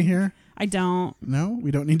 Robbie here? I don't. No,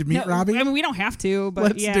 we don't need to meet No, Robbie. I mean, we don't have to, but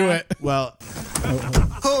Let's yeah. do it. Well,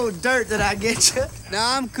 Oh, Dirt, did I get you? No,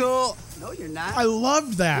 I'm cool. No, you're not. I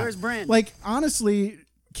loved that. Where's Brandon? Like, honestly,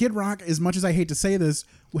 Kid Rock, as much as I hate to say this,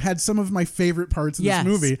 had some of my favorite parts in Yes,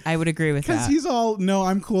 this movie. I would agree with Because that. he's all, no,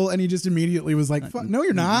 I'm cool. And he just immediately was like, "Fuck, no,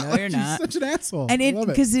 you're not. No, Like, you're he's not. such an asshole. And I it love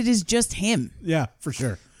because it is just him. Yeah, for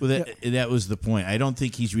sure. well, that was the point. I don't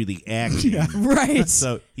think he's really acting. Right.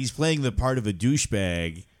 So he's playing the part of a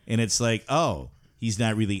douchebag, and it's like, oh, he's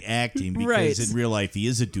not really acting because Right. in real life he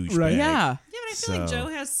is a douchebag. Right. Yeah. Yeah, but I feel like Joe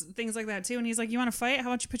has things like that too, and he's like, "You want to fight? How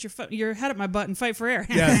about you put your head up my butt and fight for air?"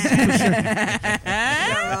 Yeah,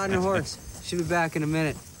 riding a horse. She'll be back in a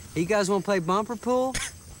minute. Hey, you guys want to play bumper pool?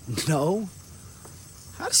 No.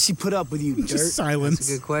 How does she put up with you, Dirt? Just silence. That's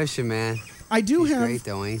a good question, man. I do She's have great,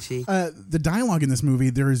 though, ain't she? the dialogue in this movie.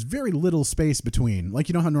 There is very little space between. Like,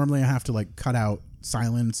 you know how normally I have to like cut out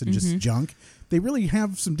silence and just junk. They really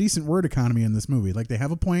have some decent word economy in this movie. Like, they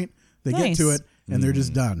have a point, they get to Nice. it, and they're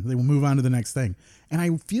just done. They will move on to the next thing. And I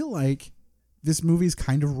feel like this movie's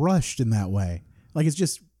kind of rushed in that way. Like, it's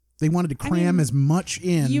just they wanted to cram as much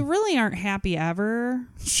in. You really aren't happy ever.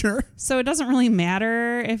 Sure. So it doesn't really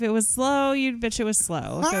matter. If it was slow, you'd bitch it was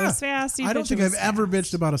slow. If it was fast, you'd I don't bitch think it I've was ever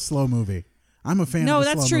fast. bitched about a slow movie. I'm a fan. No, of a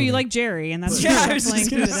that's slow true. Movie. You like Jerry, and that's Yeah, true. I was Flying just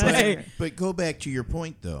through gonna the say. desert. But go back to your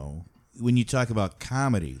point, though. When you talk about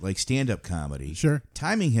comedy, like stand-up comedy, Sure.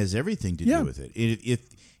 timing has everything to Yeah. do with it.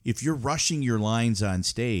 If you're rushing your lines on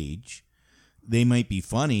stage, they might be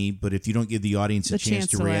funny, but if you don't give the audience a The chance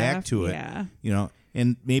to react laugh, to it, yeah. you know,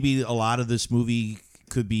 and maybe a lot of this movie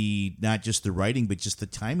could be not just the writing, but just the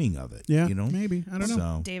timing of it. Yeah, you know, maybe. I don't know.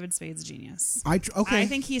 So, David Spade's a genius. Okay. I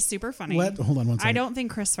think he's super funny. Hold on one second. I don't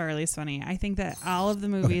think Chris Farley's funny. I think that all of the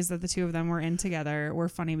movies that the two of them were in together were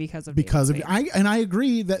funny because of because of David Spade. I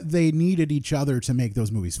agree that they needed each other to make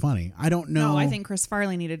those movies funny. I don't know. No, I think Chris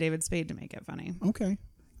Farley needed David Spade to make it funny. Okay.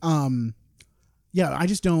 Yeah, I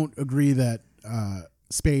just don't agree that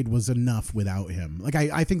Spade was enough without him. Like,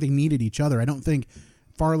 I think they needed each other. I don't think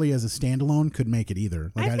Farley as a standalone could make it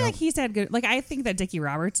either. Like, I feel don't, like he's had good. Like, I think that Dickie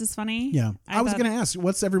Roberts is funny. yeah. I was thought- going to ask,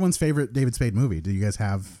 what's everyone's favorite David Spade movie? Do you guys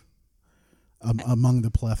have among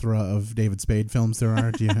the plethora of David Spade films there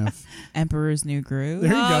are? Do you have? Emperor's New Groove.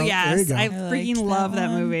 There you Oh go. There you yes, go. I liked freaking love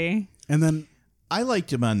that one. movie. And then I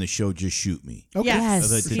liked him on the show Just Shoot Me. okay. Yes,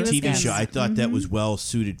 The he was TV good. show. I thought that was well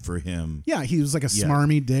suited for him. Yeah, he was like a Yeah.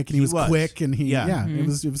 smarmy dick, and he was quick, and Yeah. it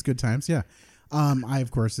was good times. Yeah, I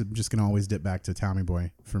of course am just gonna always dip back to Tommy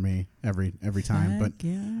Boy for me every time. But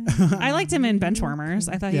I liked him in Benchwarmers.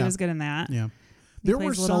 I thought he Yeah. was good in that. yeah, He there plays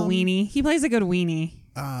were a little some. weenie. He plays a good weenie.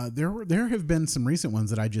 There have been some recent ones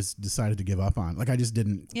that I just decided to give up on. Like, I just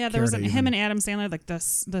didn't. Yeah, there care was to him even and Adam Sandler, like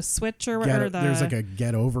the switch or get whatever. it. There's like a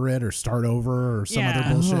get over it or start over or some yeah.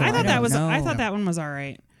 other bullshit. Oh, I thought I that don't was. know. I thought Yeah. that one was all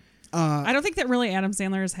right. I don't think that really Adam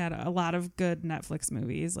Sandler has had a lot of good Netflix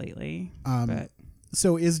movies lately. But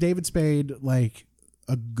So is David Spade like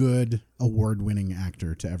a good award-winning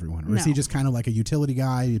actor to everyone, or is he No. just kind of like a utility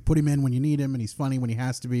guy? You put him in when you need him, and he's funny when he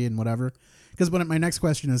has to be, and whatever. Because my next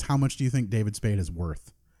question is, how much do you think David Spade is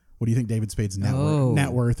worth? What do you think David Spade's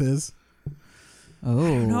net worth is?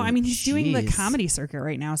 Oh. no, I mean he's doing the jeez. comedy circuit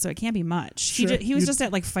right now, so it can't be much. Sure. He was You'd- just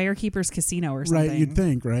at like Firekeepers Casino or something. Right, you'd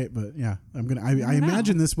think, right? But yeah, I know.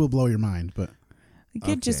 imagine this will blow your mind, but It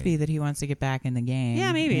could just Okay. be that he wants to get back in the game.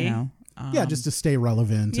 Yeah, maybe. You know? yeah, just to stay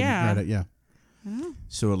relevant. yeah. And, right, yeah.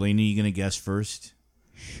 So, Elena, you going to guess first?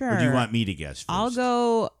 sure. Or do you want me to guess first? I'll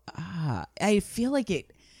go. I feel like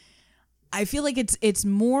it. I feel like it's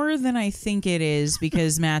more than I think it is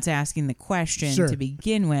because Matt's asking the question Sure. to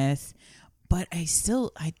begin with, but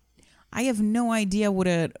I have no idea what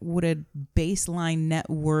a baseline net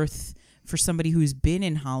worth for somebody who's been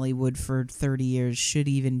in Hollywood for 30 years should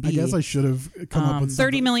even be. I guess I should have come up with $30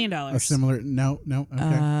 something- million. a similar. No,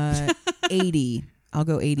 okay. 80. I'll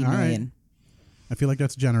go 80 All right. million. I feel like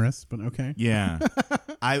that's generous, but okay. Yeah.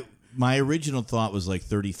 My original thought was like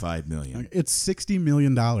 $35 million. It's $60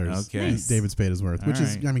 million. Okay. Nice. David Spade is worth, which All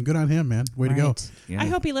is, right. I mean, good on him, man. Way to go. Right. Yeah. I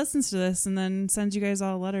hope he listens to this and then sends you guys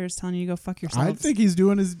all letters telling you to go fuck yourselves. I think he's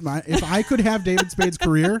doing if I could have David Spade's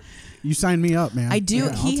career, you sign me up, man. I do. Yeah,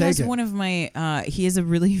 I'll He take has it. one of my. He has a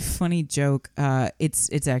really funny joke.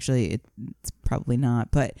 It's actually it's probably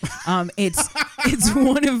not, but it's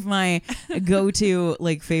one of my go-to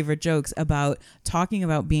like favorite jokes about talking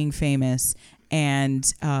about being famous and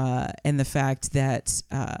the fact that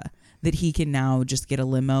that he can now just get a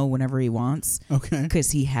limo whenever he wants. Okay. Because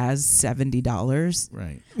he has $70.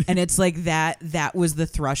 Right. And it's like that was the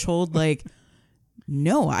threshold. Like,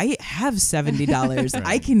 no, I have $70.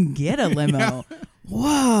 I can get a limo.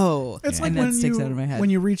 Whoa. It's And like that when sticks out of my head. when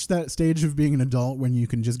you reach that stage of being an adult when you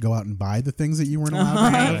can just go out and buy the things that you weren't allowed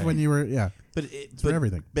to have when you were, yeah. But for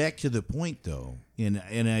everything. Back to the point, though, and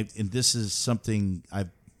this is something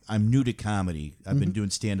I'm new to comedy. I've been doing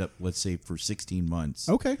stand up, let's say, for 16 months.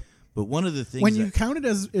 Okay. But one of the things When you count it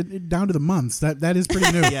as down to the months, that is pretty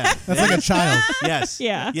new. Yeah. That's like a child. Yes.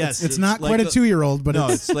 Yeah. Yes. It's not like quite a 2-year-old, but no,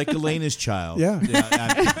 it's it's like Elena's child. Yeah.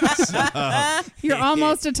 You're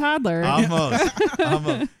almost a toddler.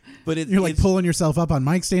 Almost. But You're like pulling yourself up on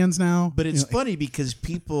mic stands now. But it's You know, funny because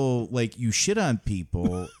people like you shit on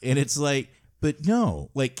people, and it's like, but no,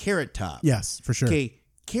 like Carrot Top. Yes, for sure. Okay,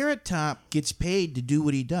 Carrot Top gets paid to do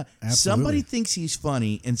what he does. Absolutely. Somebody thinks he's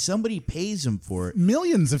funny, and somebody pays him for it.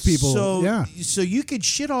 Millions of people. So you could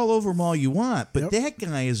shit all over him all you want, but that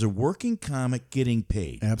guy is a working comic getting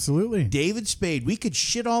paid. Absolutely. David Spade, we could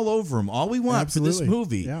shit all over him all we want for this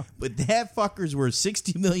movie, Yeah. but that fucker's worth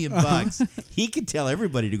 $60 million. He could tell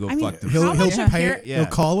everybody to go fuck themselves. He'll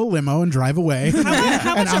call a limo and drive away.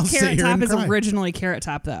 How And much I'll of sit Carrot here Top and is cry. originally Carrot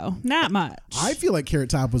Top, though? Not much. I feel like Carrot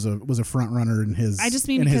Top was a front runner in his. I just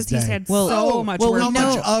mean in because his he's day. had so much work. How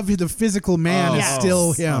much of the physical man is Yes.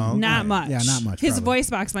 still him? Not much. Yeah, not much. His probably. voice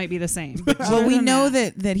box might be the same. But Well, we know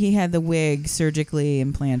that he had the wig surgically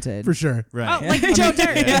implanted. For sure. Oh, like Joe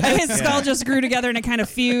Dirt. His skull just grew together and it kind of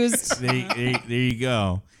fused. There you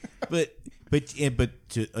go. But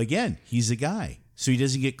again, he's a guy, so he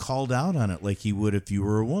doesn't get called out on it like he would if you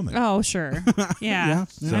were a woman. Oh, sure. Yeah.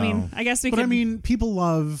 Yeah. I mean, I guess we But could. I mean, people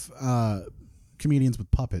love comedians with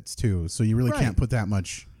puppets too, so you really Right. can't put that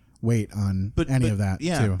much weight on any of that.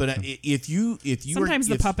 Yeah, too. but if you sometimes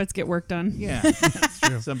the puppets get work done. Yeah, that's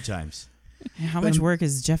true. Sometimes. How much work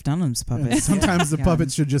is Jeff Dunham's puppet? Sometimes the God.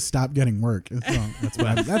 puppets should just stop getting work. So that's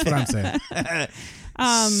what I'm saying.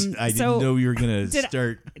 I didn't know you were gonna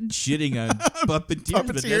start shitting on puppeteers,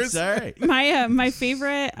 but that's all right. My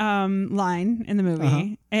favorite line in the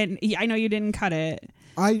movie, and I know you didn't cut it.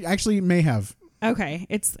 I actually may have. Okay,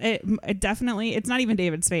 it definitely. It's not even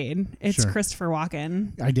David Spade. It's Sure. Christopher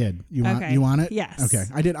Walken. I did. You want Okay. you want it? Yes. Okay.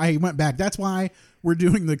 I did. I went back. That's why we're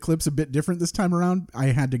doing the clips a bit different this time around. I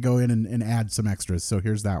had to go in and add some extras. So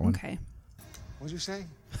here's that one. Okay. What'd you say?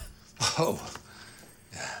 Oh,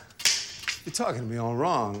 yeah. You're talking to me all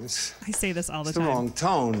wrong. It's I say this all the the time. wrong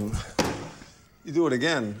tone. You do it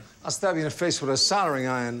again, I'll stab you in the face with a soldering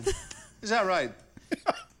iron. Is that right?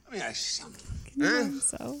 Let me ask you something.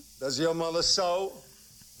 So. Does your mother sew?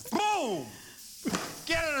 Boom!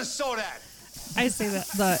 Get her to sew that. I say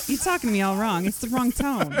that you're talking to me all wrong. It's the wrong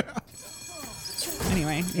tone.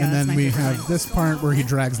 Anyway, yeah, And that's then my we favorite have line. this part where he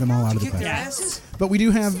drags them all out of the bed. Yes. But we do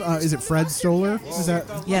have. Is it Fred Stoller? Is that?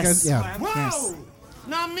 Yes. Guys? Yeah. Whoa!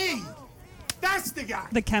 Not me. That's the guy.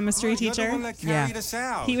 The chemistry teacher.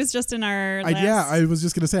 Yeah. He was just in our. I was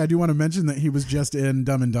just gonna say I do want to mention that he was just in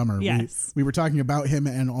Dumb and Dumber. Yes. We were talking about him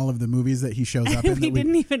and all of the movies that he shows up in. we that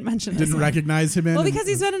didn't even mention this didn't one. recognize him in. Well, and- because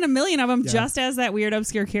he's been in a million of them Yeah. just as that weird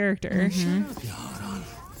obscure character.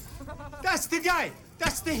 That's the guy.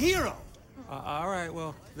 That's the hero. All right,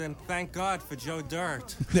 well, then thank God for Joe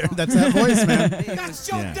Dirt. That's that voice, man. That's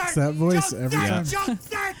Joe Dirt. It's that voice every time. Joe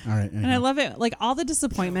Dirt. All right. And I love it, like all the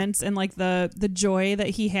disappointments and like the joy that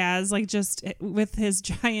he has, like just with his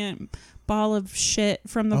giant ball of shit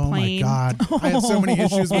from the Oh plane. my God. I had so many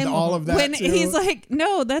issues with And all of that. when too. he's like,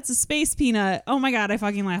 "No, that's a space peanut." Oh my God, I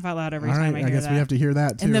fucking laugh out loud every all time right, I I hear guess that. we have to hear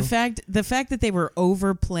that too. And the fact that they were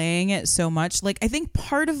overplaying it so much, like I think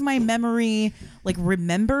part of my memory, like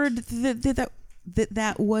remembered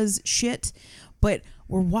that was shit, but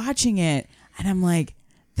we're watching it and I'm like,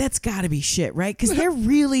 that's got to be shit, right? Because they're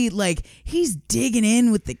really like he's digging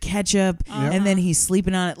in with the ketchup and then he's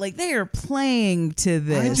sleeping on it. Like they are playing to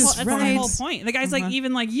this, Well, that's right? the whole point. The guy's like,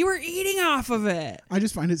 even like, you were eating off of it. I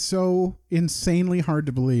just find it so insanely hard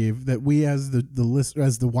to believe that we as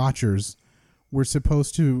the watchers were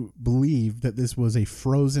supposed to believe that this was a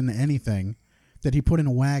frozen anything that he put in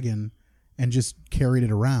a wagon and just carried it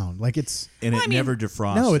around. Like it's And it never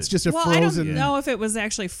defrosted. No, it's just a Well, frozen. I don't know if it was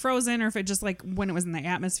actually frozen or if it just like when it was in the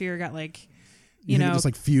atmosphere got like, You think it just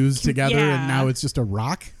like fused together yeah. and now it's just a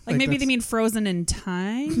rock. Like maybe they that's- mean frozen in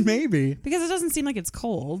time. maybe Because it doesn't seem like it's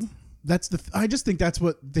cold. that's the. I just think that's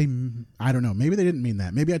what they. I don't know. Maybe they didn't mean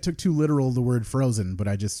that. Maybe I took too literal the word frozen, but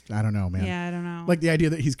I don't know, man. Yeah, I don't know. Like the idea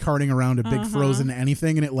that he's carting around a big frozen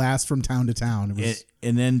anything and it lasts from town to town. It was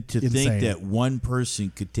And then to insane. think that one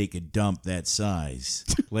person could take a dump that size,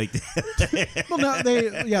 like well, no,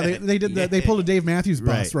 they did that. They pulled a Dave Matthews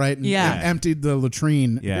bus, right? And, Yeah. and emptied the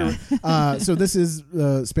latrine. Yeah. So this is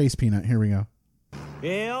Space Peanut. Here we go.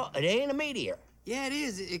 Well, it ain't a meteor. Yeah, it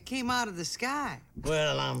is. It came out of the sky.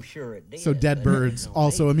 Well, I'm sure it did. So dead but birds, no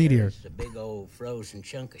also a meteor. It's a big old frozen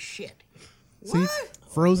chunk of shit. See,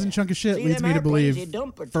 frozen chunk of shit See, leads them me to airplanes, believe they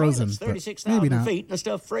dump at frozen, toilets but 36,000 maybe not. feet, and the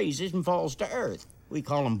stuff freezes and falls to Earth. We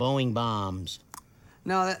call them Boeing bombs.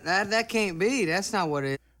 No, that can't be. That's not what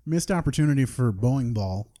it is. Missed opportunity for Boeing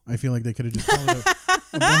ball. I feel like they could have just called it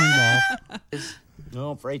a Boeing ball.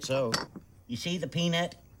 No, afraid so. You see the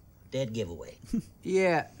peanut? Dead giveaway.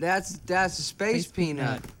 Yeah, that's a space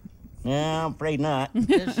peanut. No, I'm afraid not.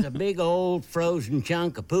 This is a big old frozen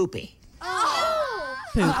chunk of poopy.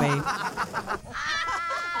 Poopy.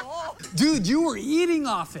 Dude, you were eating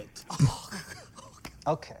off it.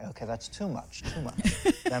 Okay, that's too much.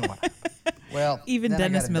 Then what? Well, Even then I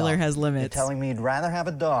Dennis got a Miller dog. has You're limits. telling me you'd rather have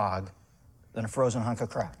a dog than a frozen hunk of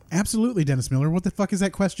crap. Absolutely, Dennis Miller. What the fuck is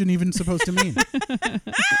that question even supposed to mean?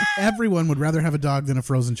 Everyone would rather have a dog than a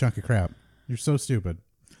frozen chunk of crap. You're so stupid.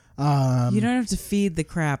 You don't have to feed the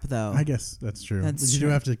crap, though. I guess that's true. That's But you do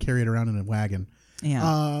true. have to carry it around in a wagon.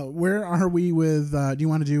 Yeah. Where are we with? Do you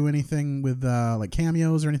want to do anything with like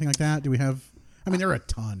cameos or anything like that? Do we have? I mean, there are a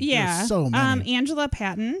ton. Yeah. There's so many. Angela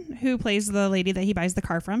Patton, who plays the lady that he buys the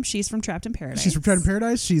car from, she's from Trapped in Paradise. She's from Trapped in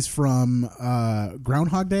Paradise. She's from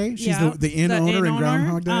Groundhog Day. She's Yeah, the inn owner in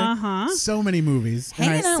Groundhog Day. Uh-huh. So many movies. And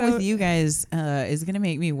Hanging out So- with you guys is going to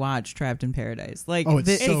make me watch Trapped in Paradise. Like, Oh, it's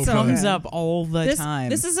it so comes good. up all the time.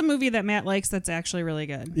 This is a movie that Matt likes that's actually really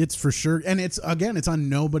good. It's for sure, and it's on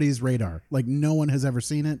nobody's radar. Like no one has ever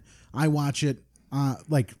seen it. I watch it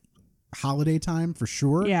like holiday time for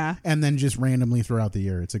sure. Yeah. and then just randomly throughout the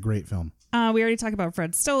year. It's a great film. We already talked about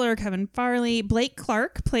Fred Stoller, Kevin Farley. Blake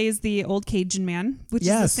Clark plays the old Cajun man, which is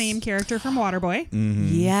the Yes. same character from Waterboy.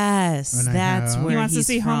 Yes, And I that's have- where He wants to he's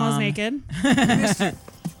see homos from. naked. Mister,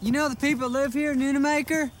 you know the people that live here,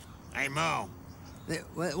 Nunamaker? Hey, Mo.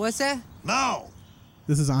 What's that? Mo.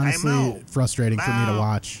 This is honestly Mo. frustrating for me to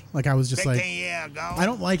watch. Like I was just 15 like, years ago. I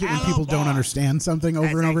don't like it when Hello, people don't boy. understand something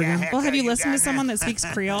over and over again. Well, have you listened to someone that speaks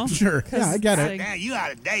Creole? Sure, yeah, I get it. Now you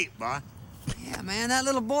out of date, boy. Yeah, man, that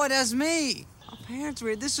little boy, that's me. My parents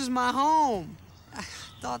were, this was my home. I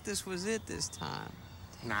thought this was it this time.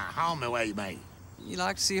 Nah, homie, where you make it? You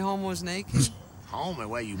like to see homos naked? Homie,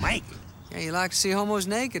 where you make it? Yeah, you like to see homos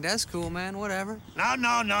naked. That's cool, man. Whatever. No.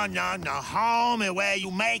 Homie, where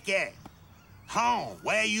you make it? Home,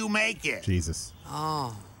 where you make it? Jesus.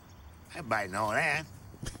 Oh. Everybody know that.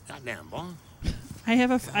 Goddamn, boy. I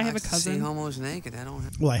have a like to see cousin. homos naked. I don't.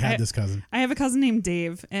 Well, I had this cousin. I have a cousin named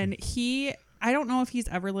Dave, and I don't know if he's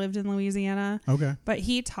ever lived in Louisiana. Okay. But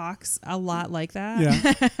he talks a lot like that.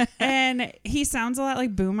 Yeah. And he sounds a lot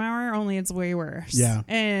like Boomhauer, only it's way worse. Yeah.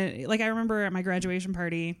 And like I remember at my graduation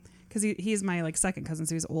party, because he's my like second cousin,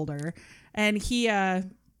 so he's older, and he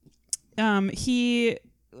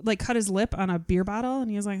like cut his lip on a beer bottle, and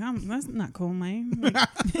he was like, that's not cool, man. Like,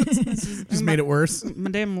 Just made it worse. My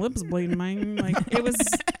damn lips bleeding, man. Like it was,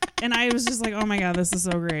 and I was just like, oh my god, this is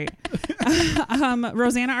so great.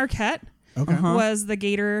 Rosanna Arquette was the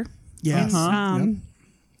Gator. Yes.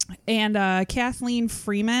 And Kathleen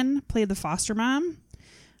Freeman played the foster mom.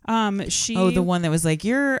 She the one that was like,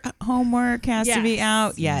 your homework has to be Yes.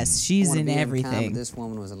 out. Yes, she's wanna in be everything. but this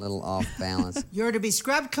woman was a little off balance. You're to be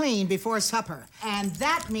scrubbed clean before supper, and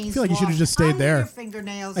that means I feel like you should have wash just stayed under there. your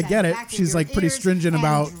fingernails I and get it. back of She's your like pretty ears stringent and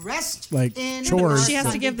about rest like in chores. She has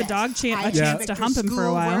to the give the dog best. a I chance expect to her hump him for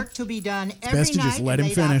a while. schoolwork to be done every best to night just let and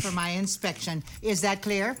him laid out finish. for my inspection. Is that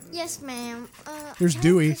clear? Yes, ma'am. There's can I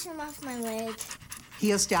Dewey. push him off my leg?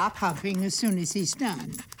 He'll stop humping as soon as he's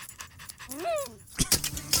done.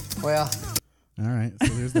 Well, All right,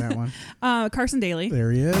 so there's that one. Carson Daly.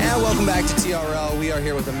 There he is. And welcome back to TRL. We are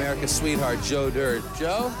here with America's sweetheart, Joe Dirt.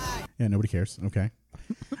 Joe? Yeah, nobody cares. Okay.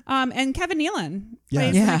 And Kevin Nealon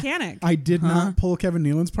Yeah. plays the mechanic. I did not pull Kevin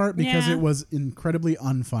Nealon's part because Yeah. it was incredibly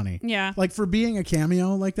unfunny. Yeah. Like for being a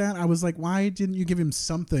cameo like that, I was like, why didn't you give him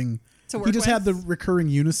something? To He work just with? had the recurring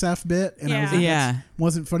UNICEF bit, and I was like, Yeah. that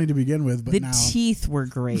wasn't funny to begin with. But The now, teeth were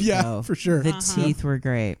great, yeah, though. for sure. The teeth were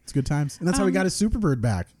great. It's good times, and that's how he got his Superbird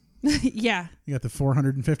back. Yeah. You got the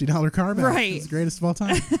 $450 car back. Right. It's the greatest of all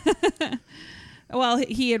time. Well,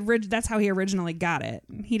 he had that's how he originally got it.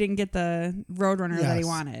 He didn't get the Roadrunner that he Yes.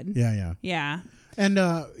 wanted. Yeah. Yeah. And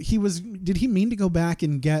did he mean to go back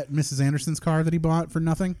and get Mrs. Anderson's car that he bought for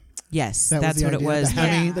nothing? Yes, That that's was the what idea, it was. The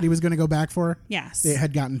Hemi Yeah. that he was going to go back for? Yes. It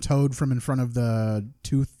had gotten towed from in front of the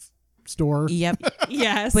tooth store. Yep.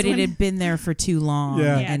 Yes. But it had been there for too long.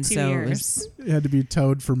 Yeah. And 2 so it years. was, It had to be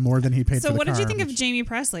towed for more than he paid So for the what car. did you think of which Jamie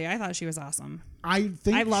Presley? I thought she was awesome. I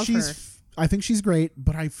think I love she's her. I think she's great,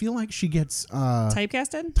 but I feel like she gets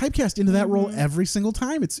Typecasted? typecast into that role Mhm. every single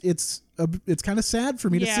time. It's kind of sad for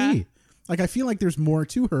me Yeah. to see. Like I feel like there's more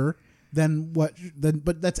to her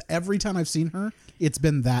but that's every time I've seen her, it's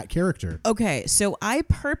been that character. okay, so I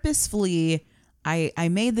purposefully I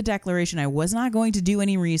made the declaration I was not going to do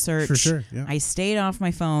any research. For sure, yeah. I stayed off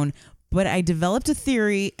my phone, but I developed a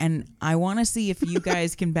theory, and I want to see if you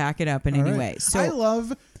guys can back it up in All any right. way. So I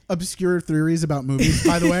love obscure theories about movies,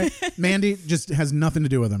 by the way. Mandy just has nothing to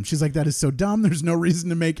do with them. She's like, that is so dumb. There's no reason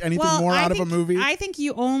to make anything more out of a movie. I think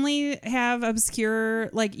you only have obscure,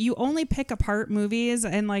 like you only pick apart movies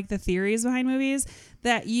and like the theories behind movies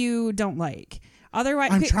that you don't like.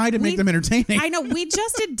 Otherwise, I'm trying to make them entertaining. I know. We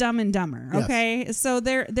just did Dumb and Dumber. Yes. Okay, so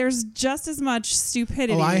there's just as much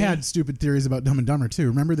stupidity. Oh, I had stupid theories about Dumb and Dumber too.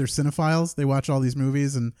 Remember, they're cinephiles. They watch all these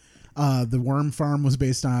movies, and the Worm Farm was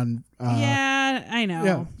based on. Yeah, I know.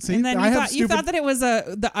 Yeah. See, and then I you thought that it was a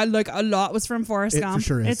lot was from Forrest It Gump. for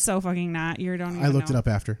sure is. It's so fucking not. You don't even I looked know. it up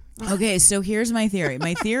after. Okay, so here's my theory.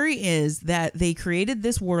 My theory is that they created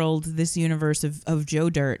this world, this universe of Joe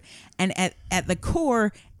Dirt, and at the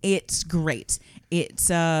core, it's great. It's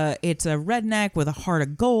a redneck with a heart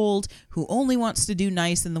of gold who only wants to do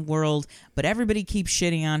nice in the world, but everybody keeps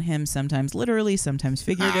shitting on him, sometimes literally, sometimes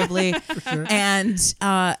figuratively, and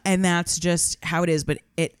that's just how it is. But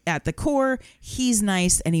at the core, he's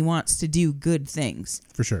nice and he wants to do good things.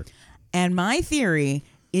 For sure. And my theory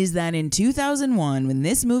is that in 2001, when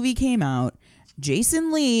this movie came out,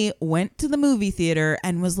 Jason Lee went to the movie theater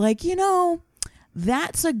and was like,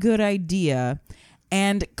 that's a good idea,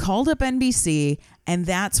 and called up NBC, and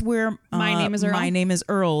that's where My Name is Earl? My Name is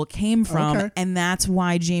Earl came from, Okay. and that's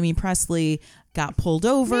why Jamie Presley got pulled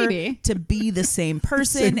over Maybe. to be the same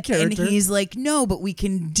person. Same And character. he's like, no, but we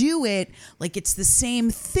can do it. Like, it's the same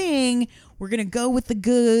thing. We're going to go with the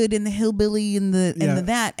good and the hillbilly and the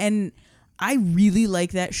that. And I really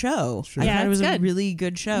like that show. Sure. I Yeah, thought it was it's a good. really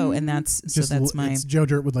good show, and that's my. It's Joe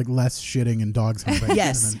Dirt with like less shitting and dogs humping.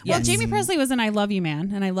 Yes. And then- Well, Yes. Jamie Presley was in I Love You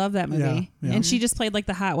Man, and I love that movie. Yeah, yeah. And she just played like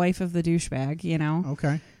the hot wife of the douchebag,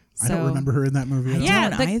 Okay. I So- don't remember her in that movie. at all. Yeah,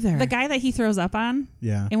 don't either. the guy that he throws up on.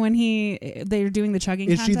 Yeah. And when they're doing the chugging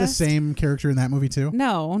Is contest. she the same character in that movie too?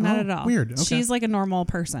 No, not Oh, at all. weird. Okay. She's like a normal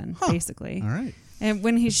person, basically. All right. And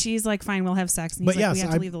when she's like, fine, we'll have sex. And he's But like, yes, we have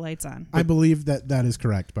to I- leave the lights on. I believe that is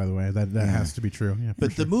correct, by the way. That has to be true. Yeah.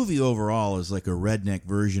 But the movie overall is like a redneck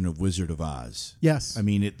version of Wizard of Oz. Yes. I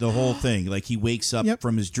mean, the whole thing. Like he wakes up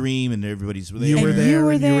from his dream and everybody's there. You were there. You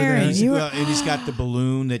were there. And he's got the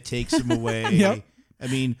balloon that takes him away. Yep. I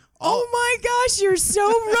mean, Oh my gosh, you're so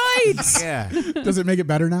right. yeah. Does it make it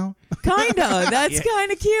better now? Kinda. That's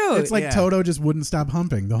kind of cute. It's like Toto just wouldn't stop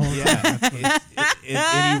humping the whole time.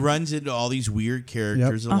 And he runs into all these weird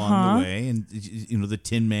characters along the way, and the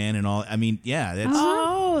Tin Man and all. I mean, yeah,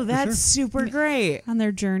 that's that's super great. On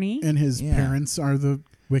their journey. And his parents are the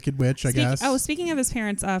Wicked Witch, I guess. Speaking of his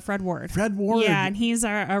parents, Fred Ward. Fred Ward. Yeah, and he's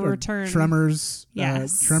our return. Tremors.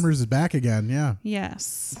 Yes. Tremors is back again. Yeah.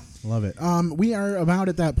 Yes. Love it. We are about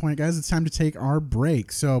at that point, guys. It's time to take our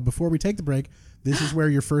break. So before we take the break, this is where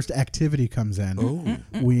your first activity comes in. Oh.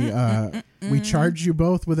 We charge you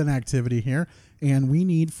both with an activity here, and we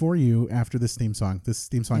need for you after this theme song. This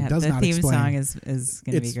theme song does not explain. The theme song is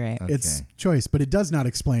going to be great. It's choice, but it does not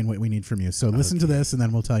explain what we need from you. So listen to this, and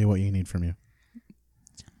then we'll tell you what you need from you.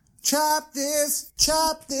 Chop this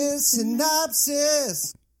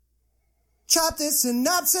synopsis. Chop this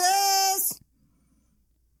synopsis.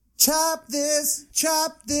 Chop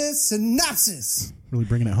this synopsis. Really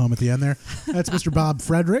bringing it home at the end there. That's Mr. Bob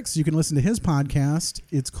Fredericks. You can listen to his podcast.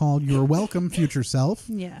 It's called Your Welcome Future Self.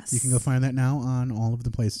 Yes. You can go find that now on all of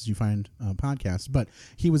the places you find podcasts. But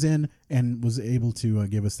he was in and was able to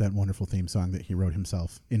give us that wonderful theme song that he wrote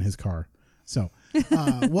himself in his car. So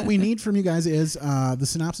what we need from you guys is the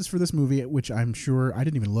synopsis for this movie, which I'm sure I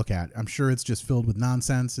didn't even look at. I'm sure it's just filled with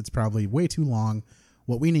nonsense. It's probably way too long.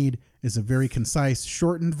 What we need is a very concise,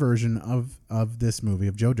 shortened version of this movie,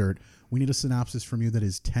 of Joe Dirt. We need a synopsis from you that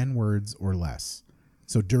is 10 words or less.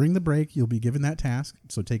 So during the break, you'll be given that task.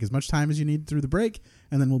 So take as much time as you need through the break,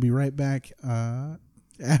 and then we'll be right back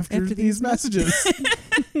after these messages.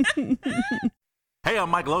 Hey, I'm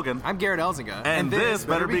Mike Logan. I'm Garrett Elzinga. And this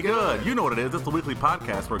better be good. You know what it is. It's the weekly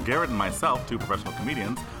podcast where Garrett and myself, two professional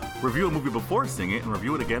comedians, review a movie before seeing it and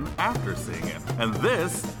review it again after seeing it. And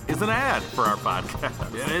this is an ad for our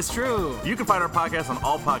podcast. Yeah, it's true. You can find our podcast on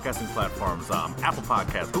all podcasting platforms. Apple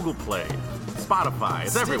Podcasts, Google Play, Spotify.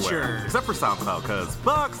 It's Stitcher. everywhere. Except for SoundCloud, because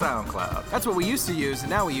fuck SoundCloud. That's what we used to use, and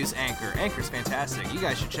now we use Anchor. Anchor's fantastic. You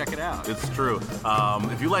guys should check it out. It's true.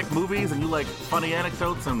 If you like movies and you like funny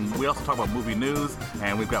anecdotes, and we also talk about movie news,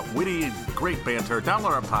 and we've got witty, great banter,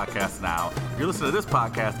 download our podcast now. If you're listening to this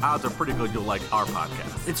podcast, odds are pretty good you'll like our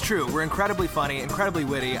podcast. It's true. We're incredibly funny, incredibly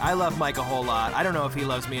witty. I love Mike a whole lot. I don't know if he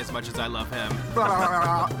loves me as much as I love him.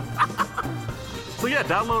 So yeah,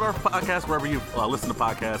 download our podcast wherever you listen to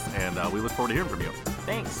podcasts, and we look forward to hearing from you.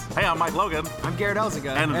 Thanks. Hey, I'm Mike Logan. I'm Garrett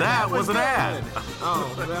Elzinga. And that was an ad.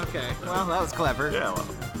 Oh, okay. Well, that was clever. Yeah, well.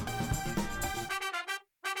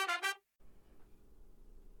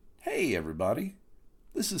 Hey, everybody.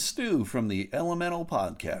 This is Stu from the Elemental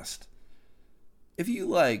Podcast. If you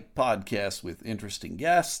like podcasts with interesting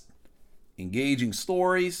guests, engaging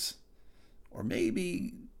stories, or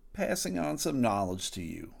maybe passing on some knowledge to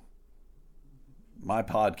you, my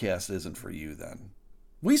podcast isn't for you then.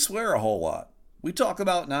 We swear a whole lot. We talk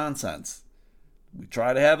about nonsense. We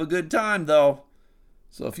try to have a good time, though.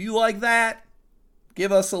 So if you like that,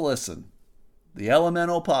 give us a listen. The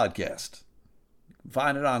Elemental Podcast. You can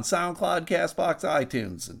find it on SoundCloud, CastBox,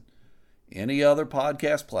 iTunes, and any other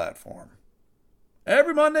podcast platform.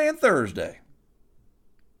 Every Monday and Thursday.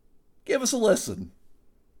 Give us a listen.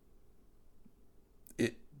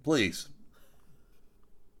 Please.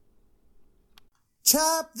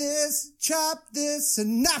 Chop this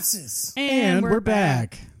synopsis. And we're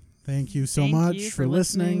back. Thank you so much for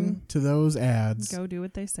listening to those ads. Go do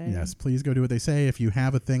what they say. Yes, please go do what they say. If you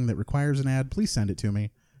have a thing that requires an ad, please send it to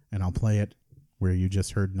me, and I'll play it where you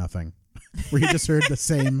just heard nothing. Where you just heard the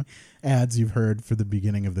same ads you've heard for the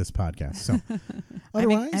beginning of this podcast. So,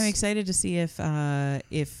 otherwise, I'm excited to see if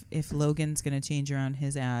Logan's going to change around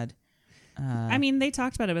his ad. I mean, they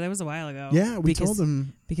talked about it, but that was a while ago. Yeah, we told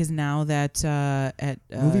them because now that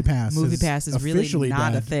MoviePass is really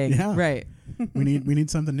not dead. a thing, yeah. right? we need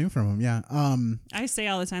something new from them. Yeah. I say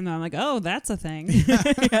all the time though, I'm like, oh, that's a thing.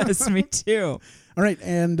 Yes, me too. All right,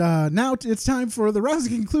 and now it's time for the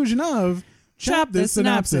rousing conclusion of Chop This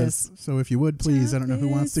Synopsis. So if you would, please, I don't know who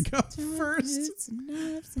wants to go first.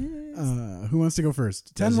 Who wants to go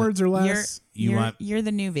first? 10 words or less. You're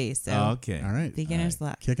the newbie, so okay. All right. Beginner's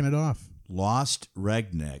luck. Kicking it off. Lost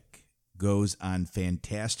Redneck goes on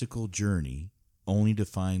fantastical journey only to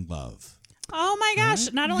find love. Oh my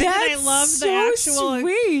gosh! Not only did I love the actual,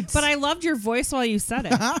 sweet, but I loved your voice while you said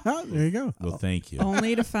it. There you go. Well, thank you.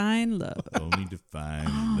 Only to find love. Only to find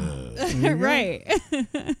love. Right.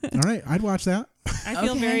 All right, I'd watch that. I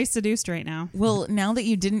feel very seduced right now. Well, now that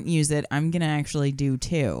you didn't use it, I'm gonna actually do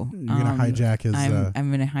two. You're gonna hijack his.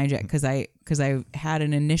 I'm gonna hijack because I had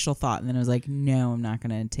an initial thought and then I was like, no, I'm not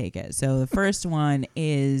gonna take it. So the first one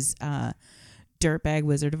is Dirtbag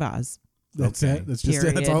Wizard of Oz. That's it. That's just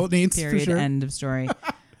it. That's all it needs. Period. For sure. End of story.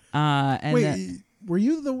 And wait, were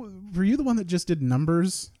you the one that just did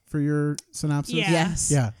numbers for your synopsis? Yeah. Yes.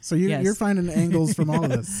 Yeah. So you're finding angles from all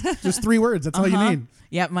of this. Just 3 words. That's all you need.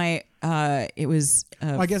 Yeah. My it was.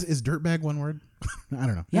 I guess is dirtbag one word? I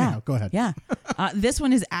don't know. Yeah. Anyhow, go ahead. Yeah. This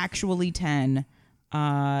one is actually 10.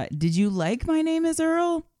 Did you like My Name Is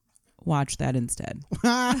Earl? Watch that instead.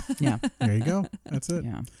 Yeah. There you go. That's it.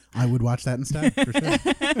 Yeah. I would watch that instead for sure.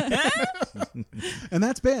 And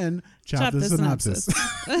that's been Chop This Synopsis. Do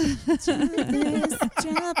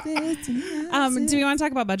we want to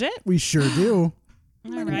talk about budget? We sure do.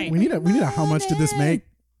 All right. We need a how much did this make?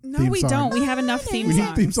 No, we don't. We have enough theme songs. We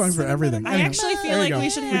need theme songs for everything. I actually feel like we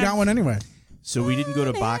should have. We got one anyway. So we didn't go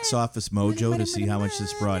to Box Office Mojo to see how much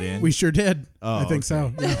this brought in? We sure did. Oh, I think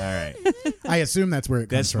so. Yeah. All right. I assume that's where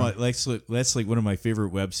it comes from. That's like one of my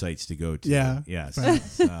favorite websites to go to. Yeah. Yes. All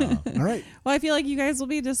right. Well, I feel like you guys will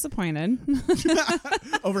be disappointed.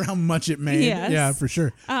 Over how much it made. Yes. Yeah, for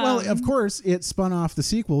sure. Well, of course, it spun off the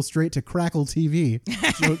sequel straight to Crackle TV.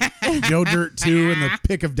 Joe Dirt 2 and the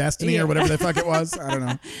Pick of Destiny or whatever the fuck it was. I don't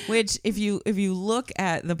know. Which, if you look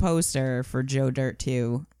at the poster for Joe Dirt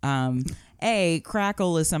 2, A,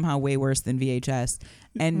 Crackle is somehow way worse than VHS,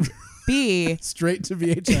 and B, straight to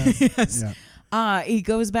VHS. Yes. Yeah. He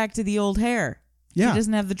goes back to the old hair. Yeah. He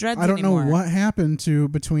doesn't have the dreads I don't anymore. know what happened to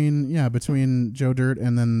between Joe Dirt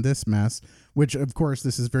and then this mess, which of course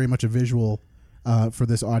this is very much a visual for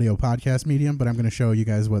this audio podcast medium, but I'm going to show you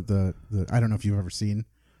guys what the I don't know if you've ever seen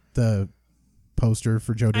the poster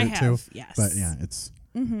for Joe Dirt 2. Yes. But yeah, it's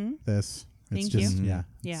this. It's Thank just you. yeah.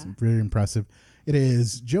 Yeah. It's very impressive. It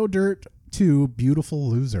is Joe Dirt 2 Beautiful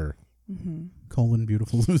Loser.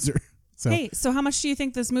 Beautiful Loser. So Hey, so how much do you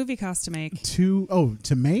think this movie cost to make?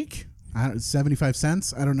 to make 75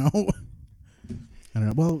 cents. I don't know. I don't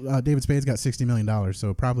know. Well, David Spade's got $60 million,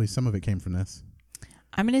 so probably some of it came from this.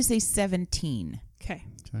 I'm going to say 17. Okay.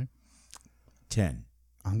 10.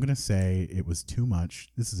 I'm going to say it was too much.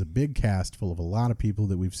 This is a big cast full of a lot of people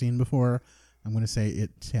that we've seen before. I'm going to say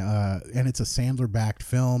it, and it's a Sandler-backed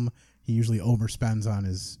film. He usually overspends on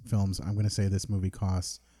his films. I'm going to say this movie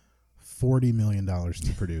costs $40 million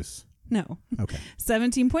to produce. No. Okay.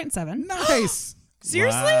 17.7. Nice.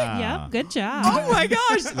 Seriously? Wow. Yep. Good job. Oh my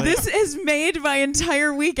gosh. This has made my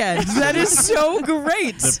entire weekend. That is so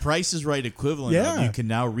great. The Price is Right equivalent of you can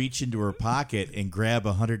now reach into her pocket and grab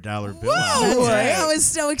 $100 bill. Whoa, I was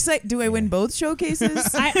so excited. Do I win both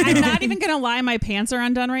showcases? I'm not even going to lie. My pants are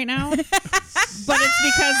undone right now. But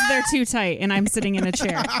it's because they're too tight and I'm sitting in a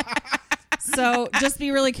chair. So just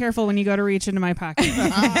be really careful when you go to reach into my pocket.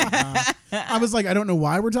 I was like, I don't know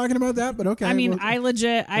why we're talking about that, but okay. I mean,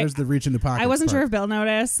 there's the reach into pocket. I wasn't part. sure if Bill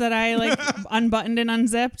noticed that I unbuttoned and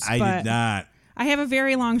unzipped. I but did not. I have a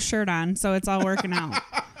very long shirt on, so it's all working out.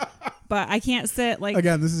 but I can't sit like.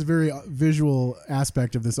 Again, this is a very visual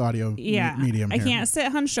aspect of this audio medium. I can't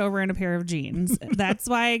sit hunched over in a pair of jeans. That's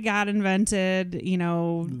why God invented,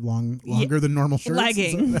 longer than normal shirts.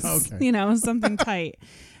 Leggings. Okay. Something tight.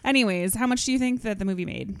 Anyways, how much do you think that the movie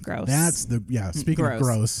made? Gross. That's speaking of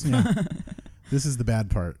gross, this is the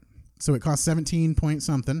bad part. So it cost 17 point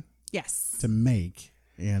something. Yes. To make,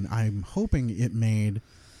 and I'm hoping it made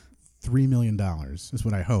 $3 million. Is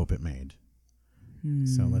what I hope it made.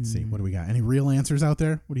 So let's see. What do we got? Any real answers out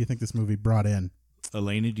there? What do you think this movie brought in?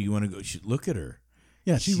 Elena, do you want to go? Look at her.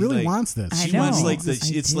 Yeah, she really wants this. She wants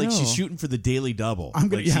it's like she's shooting for the Daily Double.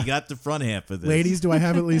 She got the front half of this. Ladies, do I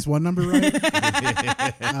have at least one number right?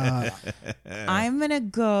 I'm gonna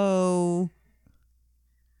go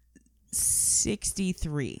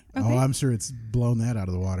 63. Okay. Oh, I'm sure it's blown that out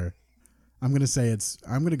of the water. I'm gonna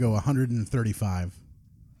go 135.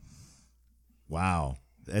 Wow.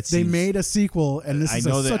 They made a sequel, and this is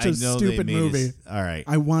such a stupid movie. All right.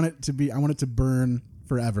 I want it to burn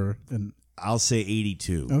forever. And I'll say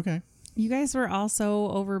 82. Okay. You guys were also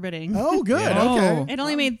overbidding. Oh, good. Yeah. Okay. It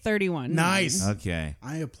only made 31. Nice. Okay.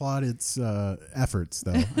 I applaud its efforts,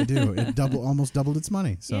 though. I do. It almost doubled its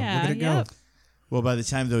money. So look at it go. Well, by the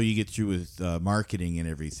time though you get through with marketing and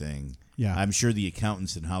everything, I'm sure the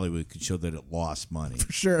accountants in Hollywood could show that it lost money.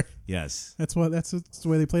 For sure. Yes. That's the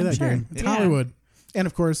way they play that game. It's Hollywood. And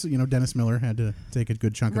of course, Dennis Miller had to take a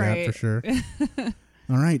good chunk of that for sure.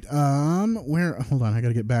 All right. Hold on. I got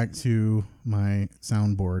to get back to my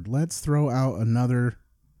soundboard. Let's throw out another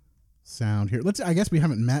sound here. I guess we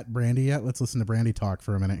haven't met Brandy yet. Let's listen to Brandy talk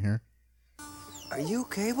for a minute here. Are you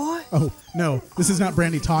okay, boy? Oh, no. This is not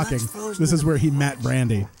Brandy talking. This is where he met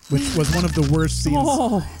Brandy, which was one of the worst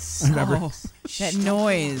scenes I've ever. That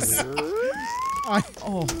noise.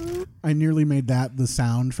 I nearly made that the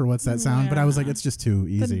sound for what's that sound, but I was like, it's just too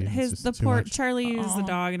easy. Charlie is the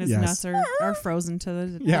dog, and his nuts are frozen to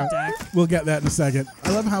the deck. We'll get that in a second.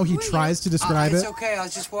 I love how he tries to describe It's it, okay. I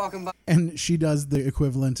was just walking by. and she does the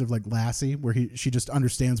equivalent of like Lassie, where she just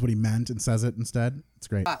understands what he meant and says it instead. It's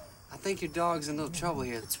great. I think your dog's in a little trouble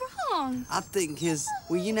here. What's wrong? I think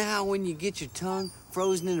you know how when you get your tongue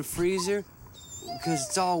frozen in the freezer because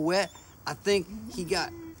it's all wet? I think he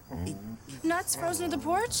got... Nuts frozen at the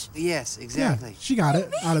porch? Yes, exactly. Yeah, she got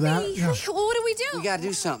it out of that. Yeah. Well, what do we do? We got to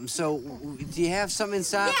do something. So, do you have something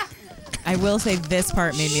inside? Yeah. I will say this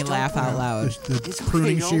part made me laugh out loud. The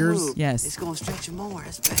pruning shears? Move. Yes. It's going to stretch him more.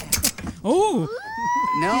 That's bad. Oh.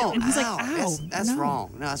 No, and he's like, ow. That's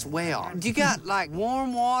wrong. No, that's way off. You got like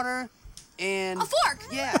warm water and... A fork.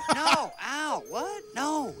 Yeah. No. Ow. What?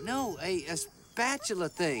 No. A spatula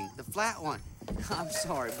thing. The flat one. I'm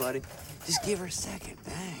sorry, buddy. Just give her a second.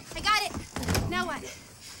 Dang. I got it. Now what?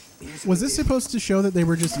 Was this supposed to show that they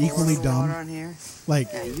were just equally dumb?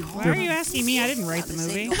 Like, why are you asking me? I didn't write the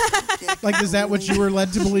movie. Like, is that what you were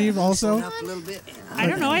led to believe also? I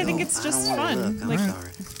don't know. I think it's just fun. Like,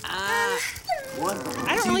 I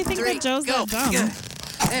don't really think that Joe's that dumb.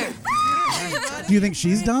 Do you think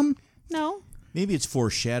she's dumb? No. Maybe it's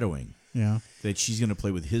foreshadowing. Yeah. That she's going to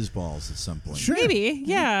play with his balls at some point. Sure. Maybe.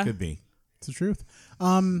 Yeah. Could be. It's the truth.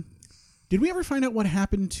 Did we ever find out what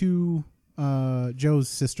happened to Joe's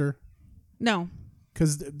sister? No.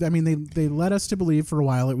 Because I mean, they led us to believe for a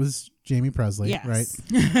while it was Jamie Presley, yes. right?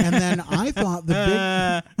 And then I thought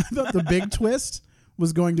the big twist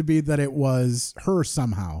was going to be that it was her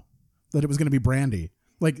somehow, that it was going to be Brandy.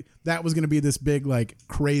 Like that was going to be this big, like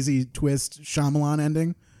crazy twist Shyamalan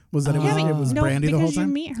ending. Was that it was Brandy the whole time? Because you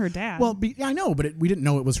meet her dad. Well, I know, but we didn't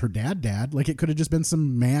know it was her dad. Like it could have just been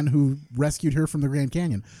some man who rescued her from the Grand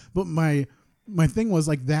Canyon. But my thing was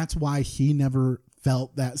like that's why he never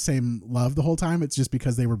felt that same love the whole time. It's just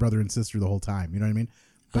because they were brother and sister the whole time. You know what I mean?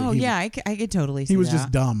 But I could totally see that. He was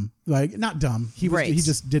just dumb. Like not dumb. He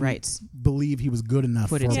just didn't believe he was good enough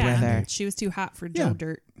for Brandy. She was too hot for Joe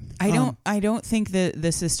Dirt. I don't think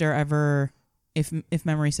the sister ever. If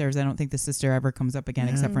memory serves, I don't think the sister ever comes up again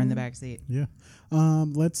except for in the backseat. Yeah.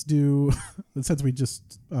 Let's do since we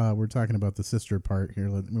just we're talking about the sister part here.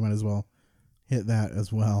 We might as well hit that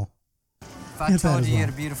as well. If I told you you had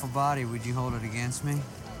a beautiful body, would you hold it against me?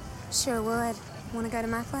 Sure would. Want to go to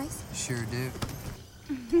my place? Sure do.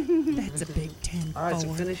 That's a big 10. All right,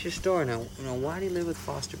 so finish your story now. Why do you live with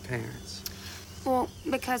foster parents? Well,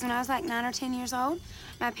 because when I was like 9 or 10 years old,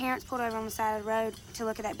 my parents pulled over on the side of the road to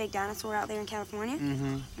look at that big dinosaur out there in California.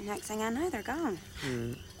 Mm-hmm. And next thing I know, they're gone.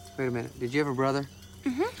 Wait a minute. Did you have a brother?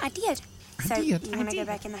 Mm-hmm, I did. So you want to go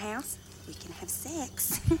back in the house? We can have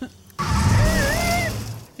sex.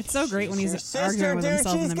 It's so great when he's arguing with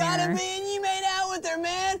himself in the mirror. She's got a man. You made out with her,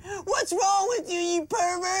 man. What's wrong with you, you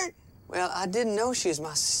pervert? Well, I didn't know she was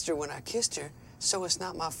my sister when I kissed her, so it's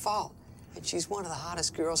not my fault. And she's one of the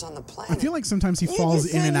hottest girls on the I planet. feel like sometimes he You falls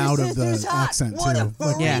just in said and your out of the sister's hot. accent What a too.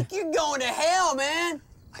 Like, freak. You're going to hell, man.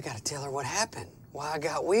 I gotta tell her what happened. Why I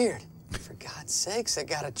got weird. For God's sakes, I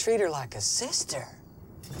gotta treat her like a sister.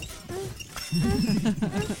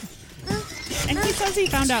 And he says he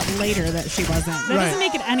found out later that she wasn't. That doesn't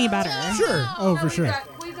make it any better. Sure. Oh, for sure.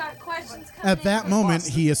 We got questions coming At that moment,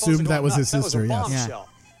 he assumed that was his sister. Yes.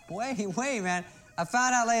 Wait, man. I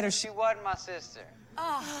found out later she wasn't my sister.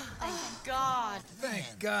 Oh, thank God.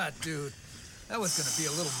 Thank God, dude. That was gonna be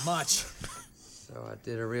a little much. So I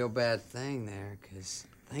did a real bad thing there, because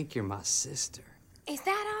I think you're my sister. Is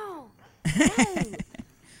that all? No.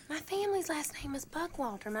 My family's last name is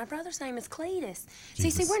Buckwalter. My brother's name is Cletus.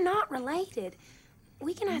 See, we're not related.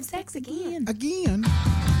 We can have sex again. Again?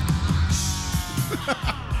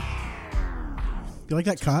 You like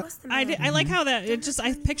that cut? I like how that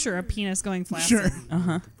I picture a penis going flaccid.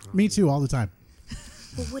 Sure. Me too, all the time.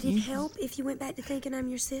 Well, would it help if you went back to thinking I'm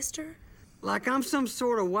your sister? Like I'm some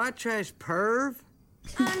sort of white trash perv?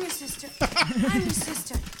 I'm your sister. I'm your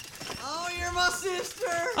sister. Oh, you're my sister!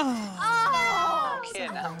 I'm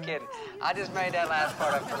kidding. I just made that last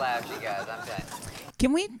part up for laughs, you guys. I'm done.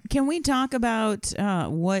 Can we talk about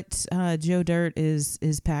what Joe Dirt is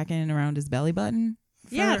packing around his belly button?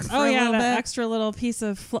 Yeah. For a little that bit? extra little piece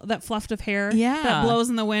of that fluffed of hair. Yeah. That blows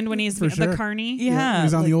in the wind when he's For the sure. carny. Yeah.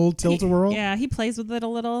 He's on the old tilt-a-whirl. Yeah, he plays with it a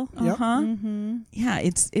little. Yep. Yeah,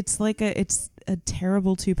 it's like a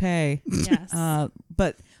terrible toupee. Yes.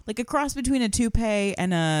 But like a cross between a toupee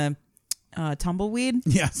and a tumbleweed.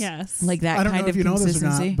 Yes. Yes. Like that I don't kind know if of you know this or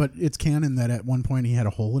consistency. not, but it's canon that at one point he had a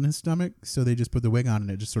hole in his stomach, so they just put the wig on and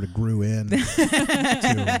it just sort of grew in. Just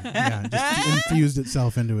infused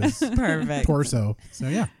itself into his Perfect. torso. So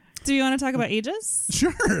yeah. Do you want to talk about ages?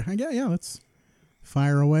 Sure. Yeah, let's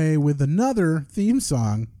fire away with another theme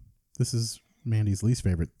song. This is Mandy's least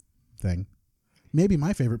favorite thing. Maybe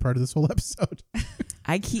my favorite part of this whole episode.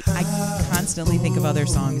 I constantly think of other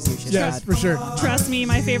songs you should Yes, add. for sure. Trust me,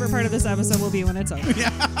 my favorite part of this episode will be when it's over.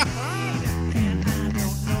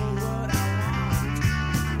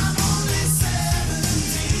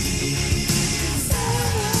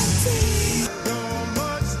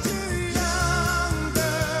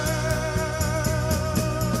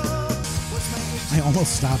 I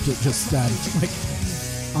almost stopped it just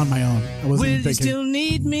like on my own. I wasn't Will even you thinking. still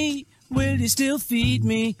need me? Will you still feed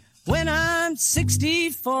me when I'm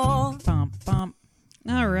 64? Bump, bump.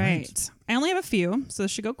 All right. I only have a few, so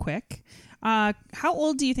this should go quick. How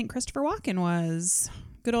old do you think Christopher Walken was?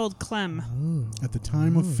 Good old Clem. At the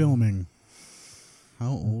time of filming,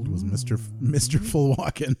 how old was Mr. Full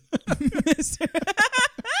Walken?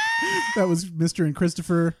 That was Mr. and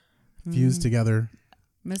Christopher fused together.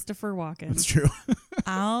 Mr. Walken. That's true.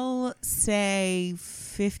 I'll say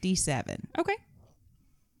 57. Okay.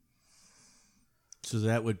 So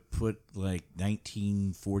that would put like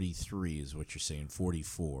 1943 is what you're saying,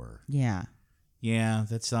 44. Yeah. Yeah,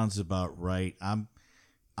 that sounds about right. I'm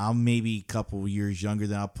maybe a couple years younger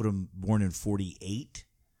than I'll put him born in 48.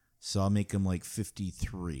 So I'll make him like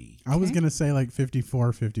 53. I was going to say like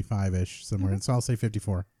 54, 55-ish somewhere. So I'll say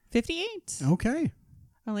 54. 58. Okay.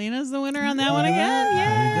 Elena's the winner on that one again.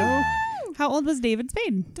 Yeah. There you go. How old was David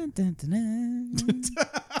Spade? Dun, dun, dun, dun. Dun,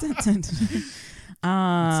 dun, dun. It's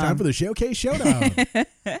time for the Showcase Showdown.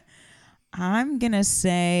 I'm going to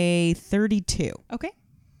say 32. Okay.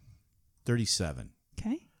 37.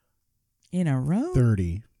 Okay. In a row?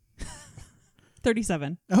 30.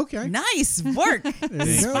 37. Okay. Nice work.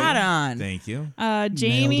 Spot on. Thank you. Nailed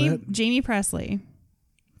it. Jamie Presley.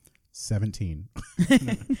 17.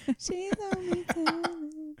 She's only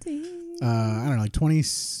 17. I don't know, like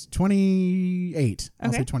 28. I'll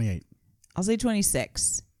Okay. say 28. I'll say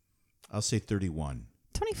 26. I'll say 31.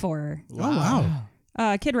 24. Oh, wow.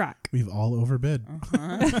 Kid Rock. We've all overbid.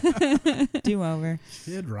 Do over.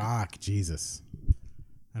 Kid Rock. Jesus.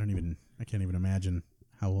 I can't even imagine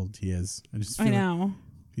how old he is. I just feel I know. like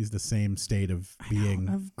he's the same state of being.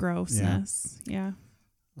 Of grossness. Yeah.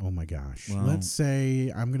 Oh my gosh. Well-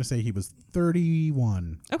 I'm going to say he was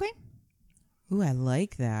 31. Okay. Ooh, I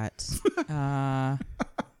like that.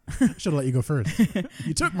 Should have let you go first.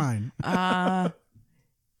 You took mine. I'll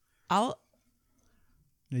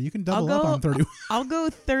Yeah, you can double up on 30. I'll go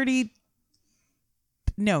 30.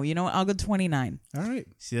 No, you know what? I'll go 29. All right.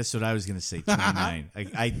 See, that's what I was going to say, 29.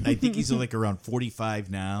 I think he's like around 45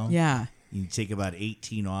 now. Yeah. You take about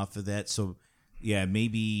 18 off of that. So, yeah,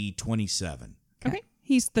 maybe 27. Okay.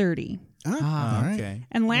 He's 30. All right. Okay.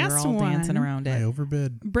 And We're last all one. dancing around I it.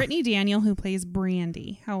 overbid. Brittany Daniel, who plays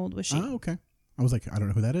Brandy. How old was she? Oh, okay. I was like, I don't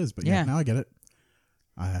know who that is, but yeah, Yeah. now I get it.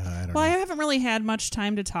 I don't Well, I know. haven't really had much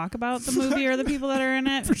time to talk about the movie or the people that are in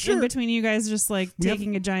it. For sure. In between you guys just like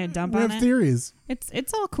taking a giant dump We on have it. theories.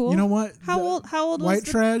 It's all cool. You know what? How old was White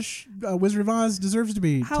the, trash Wizard of Oz deserves to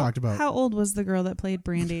be talked about. How old was the girl that played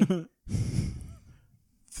Brandy?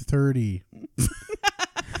 30.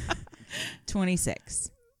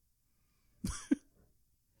 26.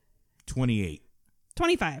 28.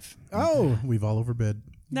 25. Oh, we've all overbid.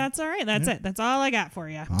 That's all right. That's it. That's all I got for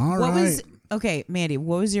you. All What right. was okay, Mandy?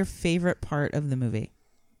 What was your favorite part of the movie?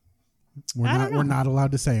 We're not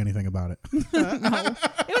allowed to say anything about it. No.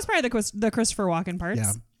 It was probably the Christopher Walken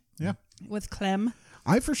parts. Yeah. With Clem.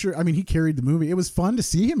 I for sure. I mean, he carried the movie. It was fun to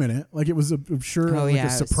see him in it. Like it was I'm sure Oh, like yeah, a it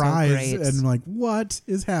was so surprise great. and like what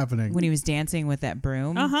is happening When he was dancing with that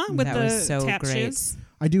broom. With that the was so tap great. shoes.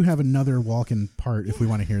 I do have another Walken part if we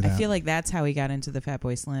want to hear that. I feel like that's how he got into the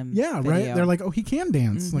Fatboy Slim. yeah, video. right. They're like, oh, he can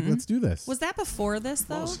dance. Like, Mhm. let's do this. Was that before this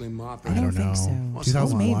though? I don't know. think so.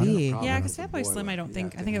 2001. Maybe. Yeah, because Fatboy Slim, I don't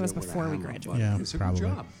think. I think it was before we graduated. Yeah, It's a probably.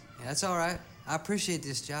 good job. Yeah, that's all right. I appreciate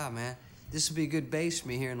this job, man. This will be a good base for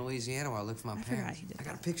me here in Louisiana while I look for my parents. I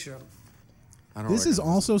got a picture of them. This is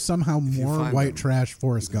also somehow more find white them, trash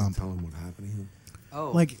Forrest Gump. Tell him what happened to him.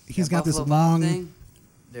 Oh, Like, he's that got this Buffalo Bob long- thing?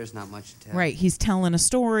 There's not much to tell. Right. He's telling a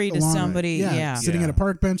story to Along- somebody. Yeah. Sitting at a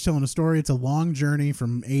park bench telling a story. It's a long journey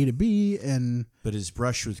from A to B, and But his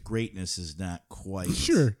brush with greatness is not quite.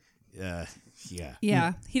 Sure. Yeah.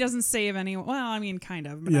 Yeah, he doesn't save any. Well, I mean, kind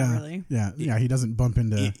of, but yeah, not really. yeah. He doesn't bump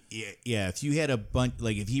into. Yeah, if you had a bunch,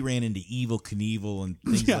 like if he ran into Evil Knievel and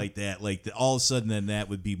things Yeah. like that, like all of a sudden, then that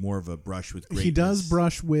would be more of a brush with greatness. He does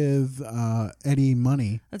brush with Eddie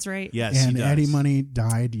Money. That's right. Yes, and he does. Eddie Money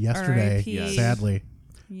died yesterday, R.I.P. Yes. sadly,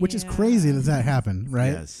 which is Yeah. crazy that happened,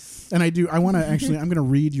 right? Yes. And I want to actually, I'm going to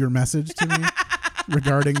read your message to me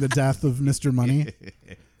regarding the death of Mr. Money.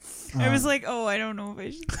 I was like, oh, I don't know if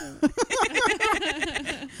I should say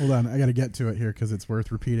that. Hold on, I got to get to it here because it's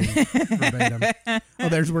worth repeating verbatim. Oh,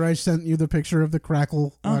 there's where I sent you the picture of the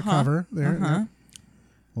Crackle cover. There. Uh-huh.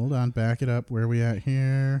 Hold on, back it up. Where are we at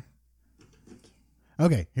here?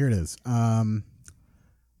 Okay, here it is.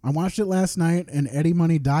 I watched it last night, and Eddie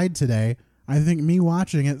Money died today. I think me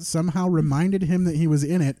watching it somehow reminded him that he was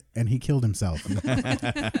in it, and he killed himself.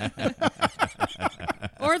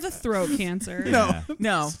 Or the throat cancer.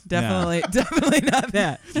 No, definitely not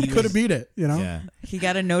that. He could have beat it, you know? Yeah. He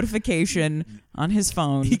got a notification on his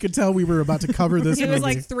phone. He could tell we were about to cover this He movie. was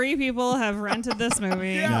like, 3 people have rented this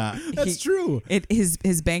movie. Nah. That's true.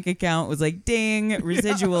 His bank account was like ding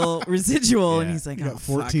residual, and he's like, You got oh,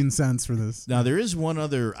 14 cents for this. Now there is one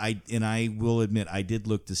other. I will admit I did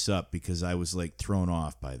look this up because I was like thrown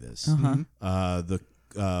off by this. One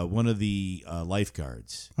of the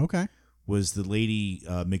lifeguards Okay. was the lady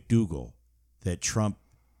McDougal that Trump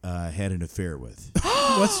had an affair with.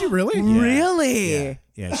 Was she really? Really?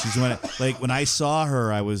 Yeah, she's one. Like when I saw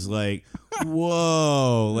her, I was like,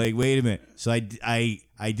 "Whoa!" Like, wait a minute. So I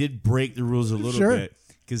did break the rules a little Sure. bit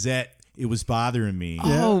because it was bothering me.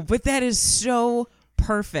 Oh, but that is so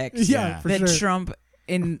perfect. Yeah, for that sure. Trump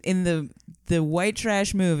in the white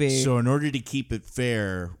trash movie. So in order to keep it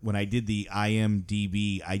fair, when I did the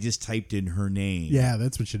IMDb, I just typed in her name. Yeah,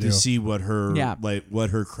 that's what you do. To see what her what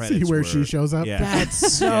her credits where were. she shows up? Yeah.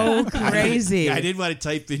 That's so crazy. I didn't want to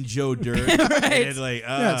type in Joe Dirt. Right. And like,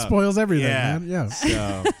 Yeah, it spoils everything, yeah. man. Yeah.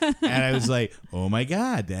 So, and I was like, oh my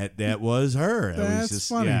God, that was her. It was That's just,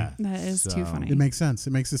 funny. Yeah. That is too funny. It makes sense.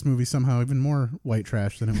 It makes this movie somehow even more white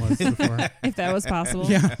trash than it was before. If that was possible.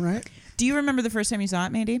 Yeah, right? Do you remember the first time you saw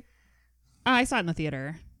it, Mandy? I saw it in the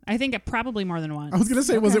theater. I think it probably more than once. I was going to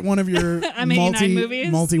say, was it one of your Maybe 9 movies?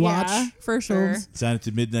 multi-watch? Yeah, for sure. films? It's on at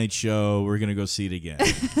the midnight show. We're gonna go see it again.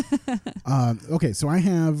 Okay, so I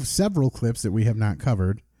have several clips that we have not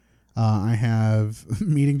covered. I have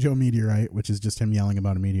Meeting Joe Meteorite, which is just him yelling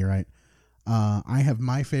about a meteorite. I have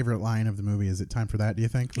my favorite line of the movie. Is it time for that, do you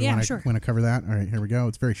think? Yeah, sure. Want to cover that? All right, here we go.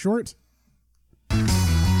 It's very short.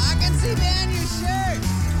 I can see behind your shirt.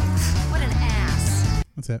 What an ass.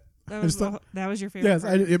 That's it. That I was, just thought- that was your favorite Yes,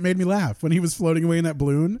 part? it made me laugh. When he was floating away in that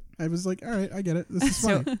balloon, I was like, all right, I get it. This is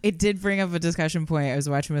So funny. it did bring up a discussion point. I was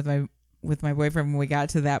watching with my boyfriend when we got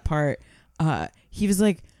to that part. He was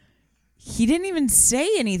like, he didn't even say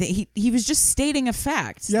anything. He was just stating a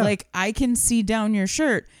fact. Yeah. Like, I can see down your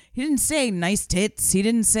shirt. He didn't say nice tits. He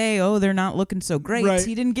didn't say, oh, they're not looking so great. Right.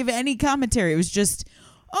 He didn't give any commentary. It was just,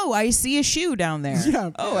 oh, I see a shoe down there.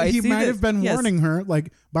 Yeah. Oh, I he see might this. have been Yes. warning her,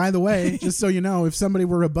 like, by the way, just so you know, if somebody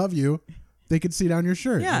were above you, they could see down your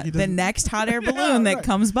shirt. Yeah, Like, he the doesn't- next hot air balloon that right.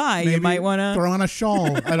 comes by, Maybe you might want to throw on a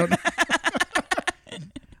shawl. I don't know.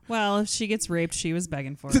 Well, if she gets raped, she was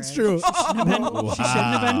begging for It's it. true. She shouldn't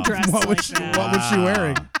have been dressed What was like she, that. what was she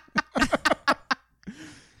wearing?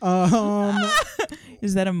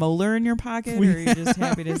 Is that a molar in your pocket, or are you just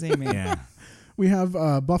happy to see me? Yeah. We have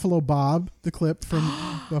Buffalo Bob, the clip from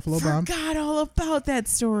Buffalo Bob. Forgot all about that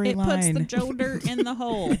storyline. It puts the Joe Dirt in the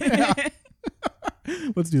hole.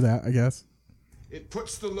 Let's do that, I guess. It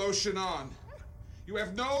puts the lotion on. You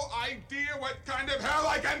have no idea what kind of hell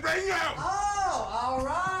I can bring you! Oh, all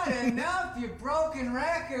right, enough, you broken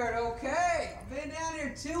record, okay? I've been down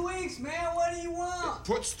here 2 weeks, man. What do you want?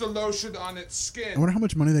 Puts the lotion on its skin. I wonder how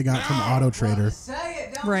much money they got from Auto Trader. Say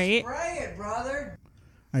it, don't Right. spray it, brother.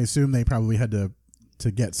 I assume they probably had to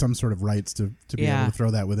get some sort of rights to be able to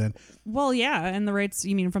throw that within. Well, yeah, and the rights,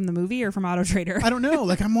 you mean from the movie or from Auto Trader? I don't know.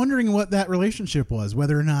 Like, I'm wondering what that relationship was,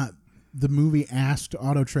 whether or not the movie asked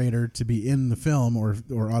Auto Trader to be in the film, or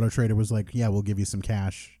Auto Trader was like, yeah, we'll give you some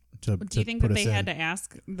cash to Do you think put that us they in. had to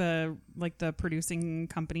ask the producing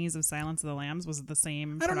companies of Silence of the Lambs? Was it the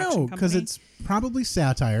same? I don't production know, because company? it's probably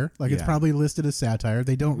satire. Like, it's Yeah. probably listed as satire.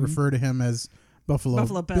 They don't refer to him as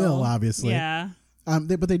Buffalo Bill, obviously. Yeah.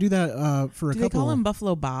 But they do that for a Do couple. they call him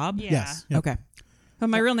Buffalo Bob? Yeah. Yes. Yep. Okay. But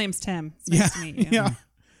my real name's Tim. It's nice to meet you. Yeah.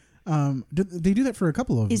 They do that for a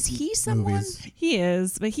couple of Is he someone? movies. He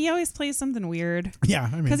is, but he always plays something weird. Yeah,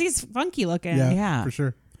 I mean, because he's funky looking. Yeah, for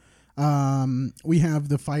sure. We have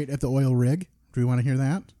the fight at the oil rig. Do we want to hear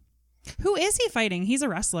that? Who is he fighting? He's a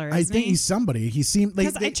wrestler. I Isn't think he? he's somebody. He seemed like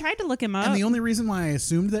Because I tried to look him up. and the only reason why I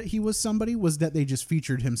assumed that he was somebody was that they just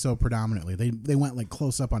featured him so predominantly. They went like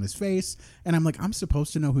close up on his face, and I'm like, I'm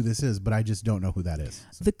supposed to know who this is, but I just don't know who that is.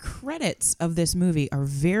 The credits of this movie are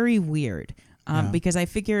very weird because I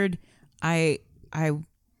figured I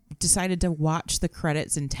decided to watch the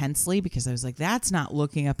credits intensely because I was like, that's not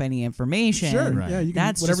looking up any information. Sure, right. Yeah, you can-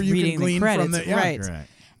 that's whatever just you can reading the glean from credits, the- yeah. right? Right.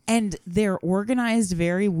 And they're organized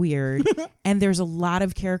very weird, and there's a lot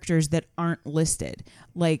of characters that aren't listed.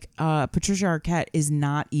 Like Patricia Arquette is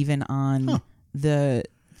not even on the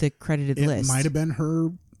credited It list. might have been her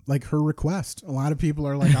request. A lot of people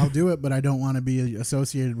are like, I'll do it, but I don't want to be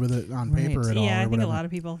associated with it on paper at all. Yeah, I or think whatever. a lot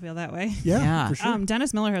of people feel that way. Yeah, for sure.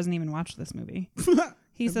 Dennis Miller hasn't even watched this movie.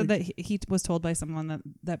 He said that he was told by someone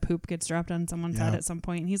that poop gets dropped on someone's head at some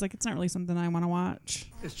point, and he's like, it's not really something I want to watch.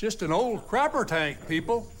 It's just an old crapper tank,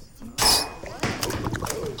 people.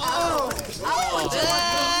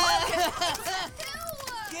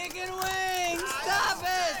 Chicken wings! Stop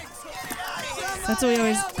it! That's what we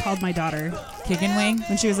always called my daughter. Kicking wing?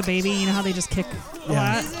 When she was a baby, you know how they just kick a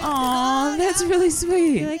lot? Aw, that's really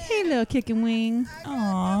sweet. You're like, hey, little kicking wing.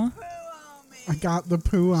 Aw. I got the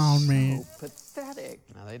poo on me. Pathetic.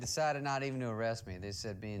 No, they decided not even to arrest me. They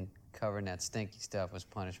said being covered in that stinky stuff was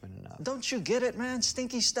punishment enough. Don't you get it, man?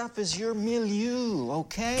 Stinky stuff is your milieu,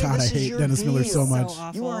 okay? God, this I hate is your Dennis Miller so deal.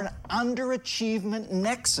 much. You are an underachievement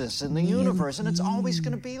nexus in the universe, and it's always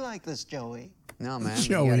going to be like this, Joey. No, man,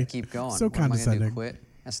 Joey. you gotta keep going. So What am I gonna do, condescending. quit?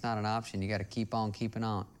 That's not an option. You gotta keep on keeping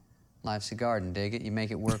on. Life's a garden, dig it? You make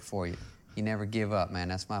it work for you. You never give up, man.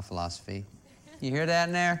 That's my philosophy. You hear that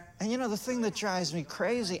in there? And you know, the thing that drives me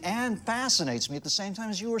crazy and fascinates me at the same time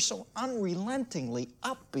is you are so unrelentingly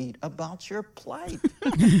upbeat about your plight.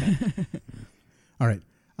 All right.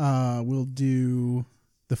 We'll do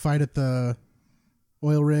the fight at the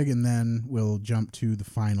oil rig, and then we'll jump to the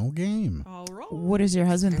final game. What does your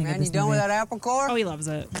husband think of this movie? apple core? Oh, he loves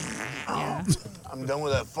it. Yeah. I'm done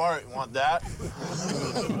with that fart. You want that?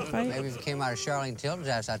 Maybe if it came out of Charlene Tilton's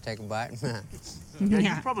ass, I'd take a bite. Yeah,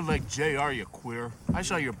 you probably like JR, you queer. I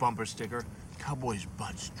saw your bumper sticker. Cowboys'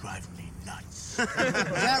 butts drive me nuts. Is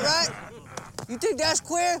that right? You think that's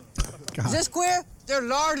queer? Is this queer? They're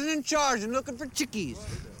large and in charge and looking for chickies.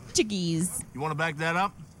 Chickies. You want to back that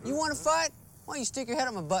up? You want to fight? Why don't you stick your head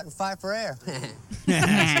up my butt and fight for air?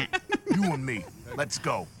 You and me. Let's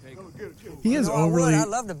go. He is You know I would. overly I'd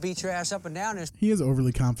love to beat your ass up and down this. he is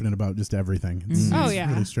overly confident about just everything. It's, Oh, it's yeah.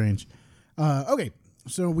 really strange. Okay,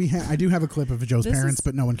 so I do have a clip of Joe's This parents, is-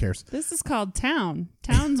 but no one cares. This is called Town.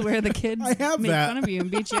 Town's where the kids I have make that. fun of you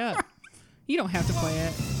and beat you up. You don't have to play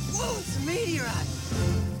it. Whoa, it's a meteorite.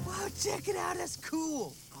 Wow, check it out. That's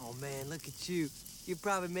cool. Oh, man, look at you. You're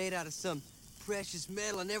probably made out of some precious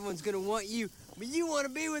metal, and everyone's going to want you. But you want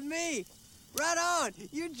to be with me. Right on.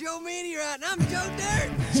 You're Joe Meteorite, and I'm Joe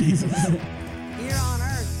Dirt. Jesus. Here on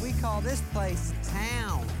Earth, we call this place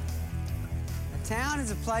town. A town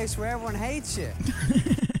is a place where everyone hates you.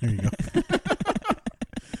 There you go.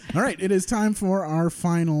 All right, it is time for our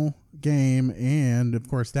final game, and of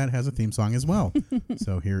course, that has a theme song as well.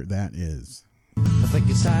 So here that is. I think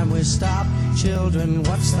it's time we stop. Children,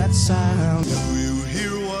 what's that sound? Do you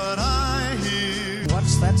hear what I hear?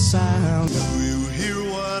 What's that sound? Do you hear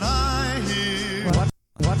what I hear?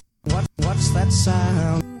 What's that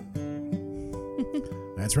sound?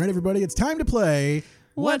 That's right, everybody. It's time to play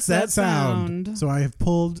What's that sound? So I have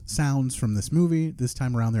pulled sounds from this movie. This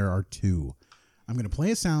time around, there are 2. I'm going to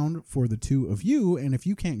play a sound for the 2 of you, and if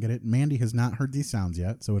you can't get it, Mandy has not heard these sounds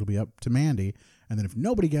yet, so it'll be up to Mandy. And then if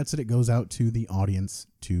nobody gets it, it goes out to the audience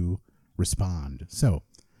to respond. So,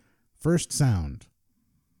 first sound.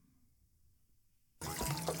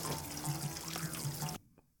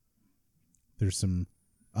 There's some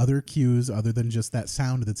other cues other than just that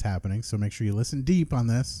sound that's happening, so make sure you listen deep on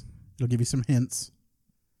this. It'll give you some hints.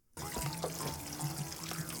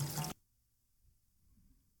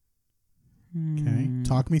 Okay,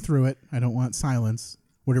 talk me through it. I don't want silence.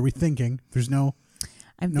 What are we thinking? There's no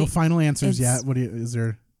final answers yet. What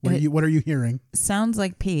are you hearing? Sounds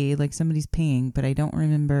like pee, like somebody's peeing, but I don't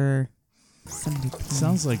remember somebody peeing.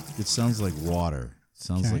 It sounds like water. It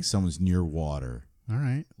sounds like someone's near water. All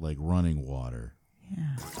right. Like running water.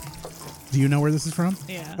 Yeah. Do you know where this is from?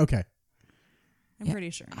 Yeah. Okay. I'm pretty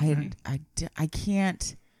sure. I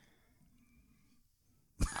can't.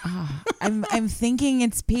 I'm thinking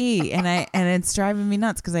it's pee, and it's driving me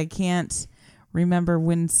nuts because I can't remember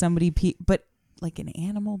when somebody pee, but like an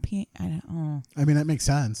animal pee. I don't know. I mean, that makes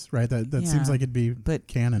sense, right? That seems like it'd be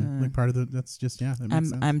canon, like part of the. That's just that makes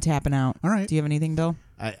sense. I'm tapping out. All right. Do you have anything, Bill?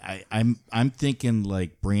 I'm thinking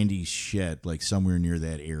like Brandy's shed, like somewhere near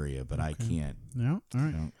that area, but I can't. No. All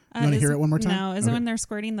right. You want to hear it one more time? No. Is it when they're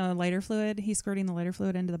squirting the lighter fluid? He's squirting the lighter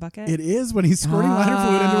fluid into the bucket? It is when he's squirting lighter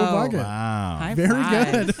fluid into a bucket. Wow. High Very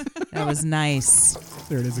five. good. That was nice.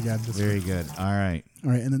 There it is again. Very good. All right.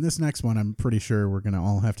 All right. And then this next one, I'm pretty sure we're going to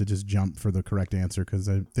all have to just jump for the correct answer because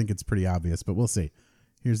I think it's pretty obvious, but we'll see.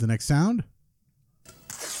 Here's the next sound.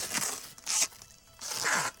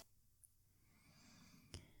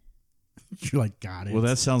 You're like, got it. Well,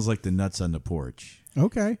 that sounds like the nuts on the porch.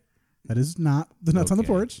 Okay. That is not the nuts on the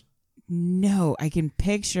porch. No, I can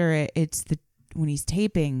picture it. It's when he's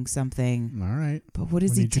taping something. All right. But what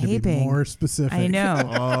is We he need you to be taping? more specific. I know.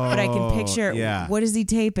 But I can picture yeah. what is he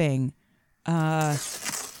taping? Oh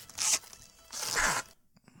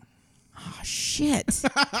shit.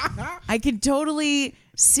 I can totally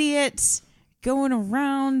see it going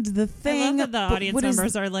around the thing. I love that the but audience what is-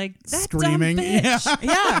 members are like that Screaming. dumb bitch.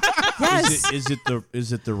 Yeah. Yes.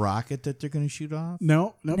 Is it the rocket that they're going to shoot off?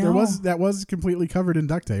 No. That was completely covered in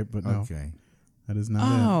duct tape, but no. Okay. That is not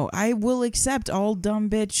Oh, I will accept all dumb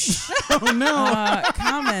bitch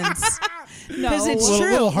comments. Because it's A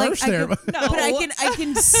true. little Like, harsh I there. can- but I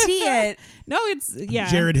can see it. No, it's yeah.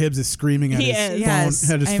 Jared Hibbs is screaming at He his is. phone,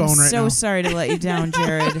 Yes. at his I'm phone right so now. sorry to let you down,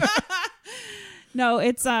 Jared. No,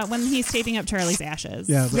 it's when he's taping up Charlie's ashes.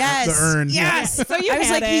 Yeah, the urn. Yes. So you I was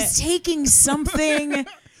had like, it. he's taking something.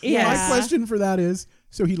 Yeah. My question for that is,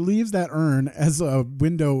 so he leaves that urn as a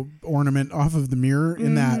window ornament off of the mirror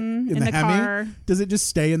in the the Hemi. car. Does it just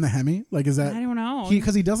stay in the Hemi? Like, is that? I don't know.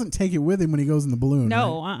 Because he doesn't take it with him when he goes in the balloon.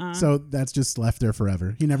 No, right? So that's just left there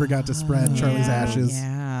forever. He never got to spread Charlie's ashes.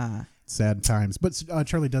 Yeah. Sad times. But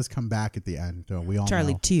Charlie does come back at the end. Though we all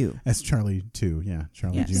Charlie know. 2. As Charlie 2. Yeah,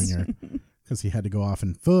 Charlie Yes. Jr. Because he had to go off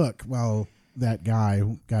and fuck while that guy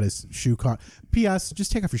got his shoe caught. P.S.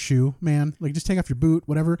 Just take off your shoe, man. Like, just take off your boot,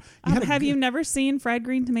 whatever. Have you never seen Fried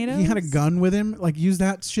Green Tomatoes? He had a gun with him. Like, use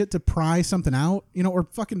that shit to pry something out, or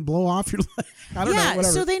fucking blow off your leg. I don't know, whatever.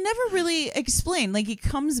 So they never really explain. Like, he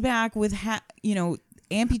comes back with,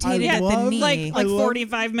 amputated I at the love- knee. like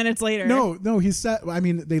 45 minutes later. No, he said, I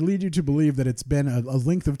mean, they lead you to believe that it's been a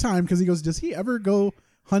length of time because he goes, does he ever go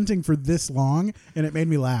hunting for this long? And it made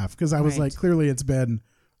me laugh because I was Right. like, clearly it's been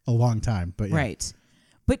a long time. But yeah. Right.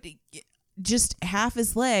 But just half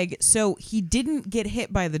his leg. So he didn't get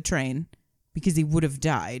hit by the train because he would have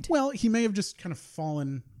died. Well, he may have just kind of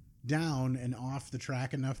fallen down and off the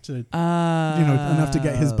track enough to, enough to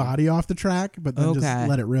get his body off the track, but then just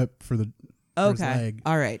let it rip for his leg.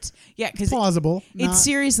 All right. Yeah, because Plausible. It's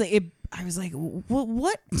seriously. I was like,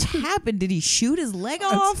 what happened? Did he shoot his leg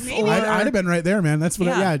off? I'd have been right there, man. That's what.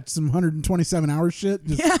 Yeah. Some 127 hour shit.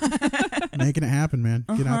 Just making it happen, man.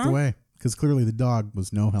 Get out the way. Because clearly the dog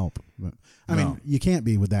was no help. But, I mean, you can't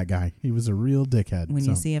be with that guy. He was a real dickhead. When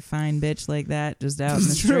you see a fine bitch like that just out in the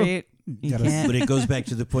It's true. street, you Gotta- can't. But it goes back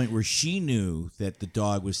to the point where she knew that the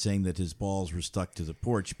dog was saying that his balls were stuck to the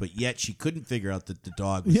porch, but yet she couldn't figure out that the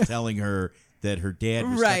dog was telling her that her dad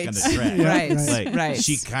was stuck on the track. Right.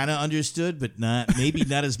 She kind of understood, but maybe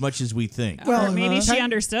not as much as we think. Or maybe she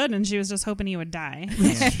understood and she was just hoping he would die.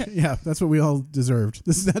 Yeah, that's what we all deserved.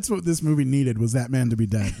 That's what this movie needed, was that man to be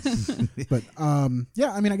dead. But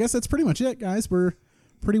yeah, I mean, I guess that's pretty much it, guys. We're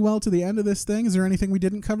pretty well to the end of this thing. Is there anything we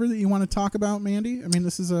didn't cover that you want to talk about, Mandy? I mean,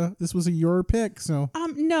 this was your pick, so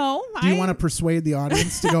no. Do you want to persuade the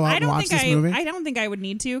audience to go out and watch this movie? I don't think I would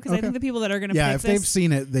need to, because I think the people that are going to yeah, pick if this, they've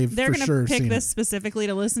seen it, they're going for sure to pick seen this it. specifically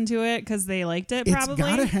to listen to it because they liked it. It's Probably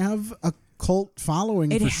got to have a cult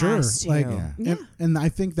following It for sure. has to. Like, Yeah. and I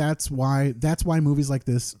think that's why movies like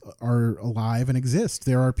this are alive and exist.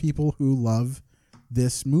 There are people who love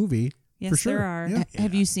this movie. Yes, for sure. there are. Yeah.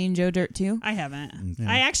 Have you seen Joe Dirt 2? I haven't.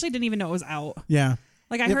 Yeah. I actually didn't even know it was out. Yeah.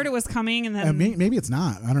 Like I heard it was coming, and then maybe it's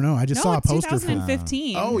not. I don't know. I just saw a it's poster for it.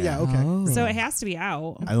 2015. Oh yeah, okay. So it has to be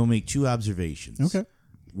out. I will make 2 observations. Okay.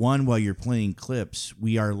 One, while you're playing clips,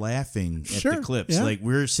 we are laughing at Sure, the clips. yeah. Like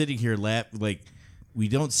we're sitting here like we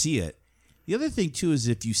don't see it. The other thing too is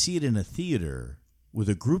if you see it in a theater with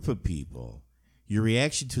a group of people, your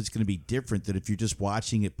reaction to it's going to be different than if you're just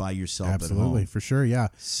watching it by yourself Absolutely, at home. for sure, yeah.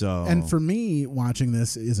 So, and for me, watching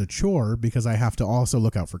this is a chore because I have to also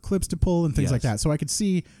look out for clips to pull and things like Yes. that. So I could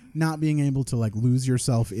see not being able to like lose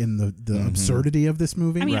yourself in the absurdity of this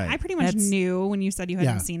movie. I mean, I pretty much knew when you said you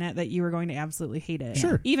hadn't Yeah. seen it that you were going to absolutely hate it.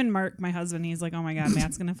 Sure. Even Mark, my husband, he's like, "Oh my god,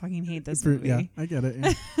 Matt's gonna fucking hate this movie." Yeah, I get it.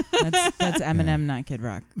 Yeah. That's Eminem, not Kid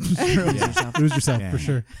Rock. Lose yourself Yeah. for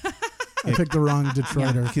sure. I picked the wrong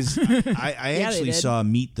Detroiter. Because I they actually did. saw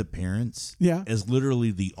Meet the Parents Yeah. as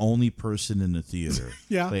literally the only person in the theater.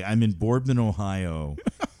 Yeah. Like, I'm in Boardman, Ohio.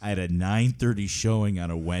 I had a 9:30 showing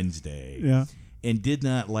on a Wednesday. Yeah. And did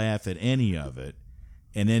not laugh at any of it.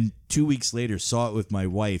 And then 2 weeks later saw it with my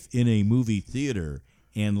wife in a movie theater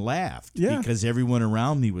and laughed Yeah. because everyone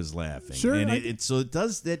around me was laughing. Sure, And I- it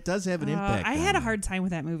does have an impact. I on had a me. hard time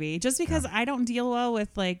with that movie just because I don't deal well with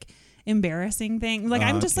like embarrassing things. Like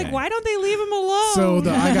I'm just like, Okay. why don't they leave him alone? So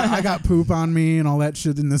I got poop on me and all that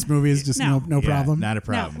shit in this movie is just no Yeah, problem. not a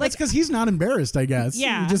problem. That's because he's not embarrassed, I guess.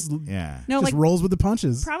 Yeah. He just Yeah. No, just like- rolls with the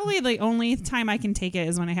punches. Probably the only time I can take it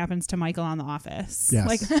is when it happens to Michael on The Office. Yes.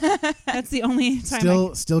 Like that's the only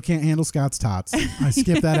time. Still can't handle Scott's tots. I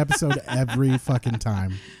skip that episode every fucking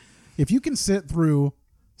time. If you can sit through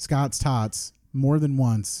Scott's tots more than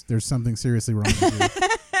once, there's something seriously wrong with you.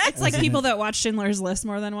 It's like people that watch Schindler's List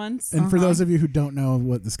more than once. And for those of you who don't know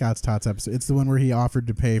what the Scott's Tots episode, it's the one where he offered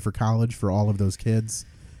to pay for college for all of those kids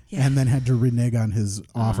Yeah. and then had to renege on his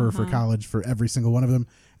offer for college for every single one of them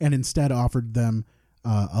and instead offered them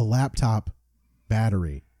a laptop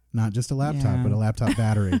battery. Not just a laptop, Yeah. but a laptop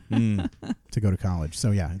battery to go to college.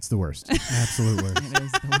 So yeah, it's the worst. Absolute worst. It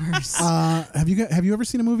is the worst. Have you ever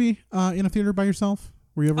seen a movie in a theater by yourself?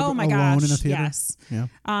 Were you ever Oh my alone gosh, in a theater? yes. Yeah.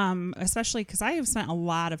 Especially because I have spent a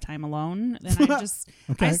lot of time alone, and I just,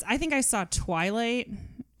 Okay. I think I saw Twilight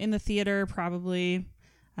in the theater probably,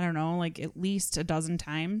 I don't know, like at least a dozen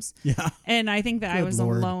times. Yeah. And I think that I Good was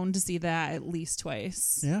Lord. alone to see that at least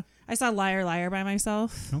twice. Yeah. I saw Liar Liar by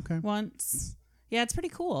myself. Okay. Once. Yeah, it's pretty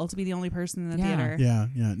cool to be the only person in the Yeah. theater.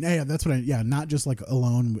 Yeah, that's what not just like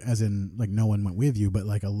alone as in like no one went with you, but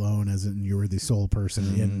like alone as in you were the sole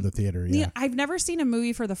person in the theater. Yeah. Yeah, I've never seen a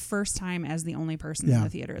movie for the first time as the only person in Yeah. the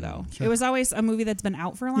theater, though. Sure. It was always a movie that's been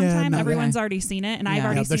out for a long Yeah, time. no, Everyone's yeah. already seen it, and I've Yeah.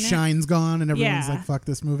 already Yeah, the seen shine's gone and everyone's Yeah. like, fuck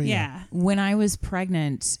this movie. Yeah. When I was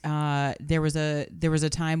pregnant, there was a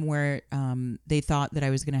time where they thought that I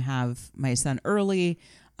was going to have my son early,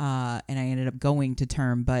 and I ended up going to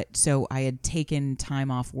term. But so I had taken time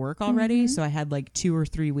off work already, so I had like 2 or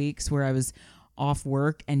 3 weeks where I was off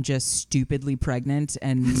work and just stupidly pregnant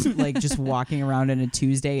and like just walking around on a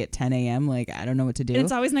Tuesday at 10 a.m. Like I don't know what to do.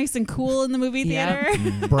 It's always nice and cool in the movie Yeah.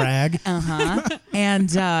 theater. Brag.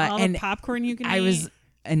 And All and the popcorn you can I eat. was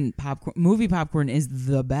and movie popcorn is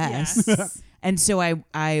the best. Yes. And so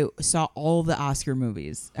I saw all the Oscar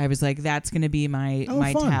movies. I was like, that's going to be my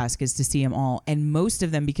fun. task is to see them all. And most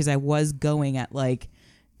of them, because I was going at like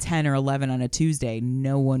 10 or 11 on a Tuesday,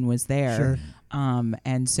 no one was there. Sure.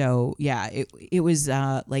 And so, yeah, it was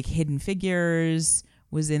like Hidden Figures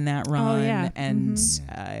was in that run. yeah.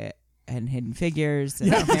 And Hidden Figures.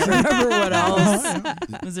 And I can't remember what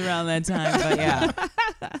else was around that time. But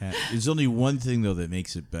yeah. There's only one thing though that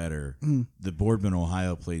makes it better. Mm. The Boardman,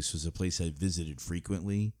 Ohio place was a place I visited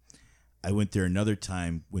frequently. I went there another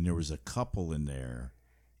time when there was a couple in there,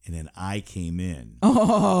 and then I came in.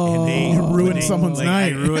 Oh, and they You ruined someone's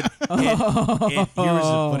night. I ruined. And here was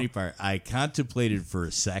the funny part. I contemplated for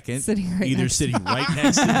a second, Sitting right either next sitting right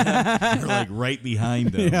next to them or like right behind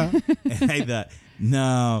them. Yeah. And I thought,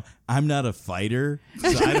 no, I'm not a fighter, so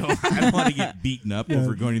I don't want to get beaten up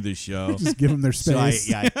over going to the show. Just give them their space.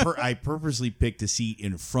 So I purposely picked a seat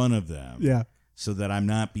in front of them. Yeah. So that I'm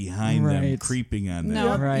not behind them, Right. creeping on them.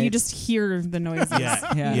 no, Right. you just hear the noises.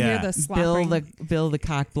 Yeah. Yeah. You hear Yeah. the slopping. Bill the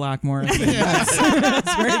cock block Morrison. That's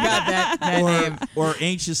where he got that name. Or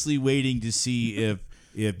anxiously waiting to see if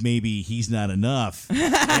if maybe he's not enough.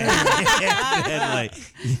 and like,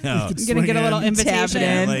 I'm gonna get a little invitation.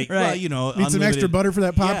 Yeah, like, Right. well, you know, Need some extra butter for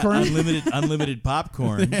that popcorn? Yeah, unlimited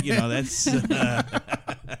popcorn. You know, that's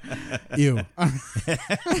Ew.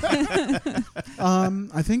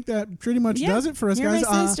 I think that pretty much does it for us, you're guys.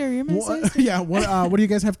 my sister. You're my sister. Yeah. What do you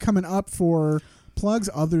guys have coming up for plugs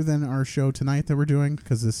other than our show tonight that we're doing?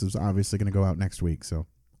 Because this is obviously going to go out next week. So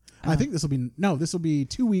I think this will be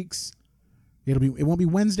 2 weeks. It won't be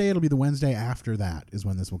Wednesday. It'll be the Wednesday after that is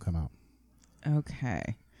when this will come out.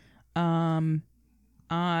 Okay.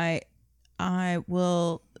 I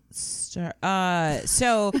will start.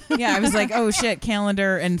 So yeah, I was like, oh shit,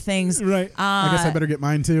 calendar and things. Right. I guess I better get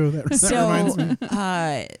mine too. That reminds me.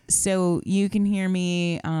 So you can hear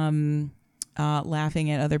me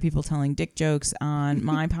laughing at other people telling dick jokes on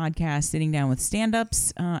my podcast, Sitting Down with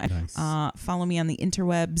Stand-Ups. Nice. Follow me on the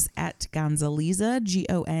interwebs at Gonzaleza,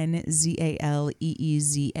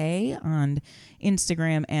 GONZALEEZA on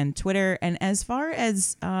Instagram and Twitter. And as far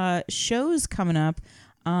as shows coming up,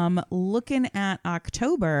 looking at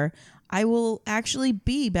October, I will actually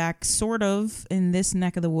be back sort of in this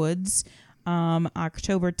neck of the woods.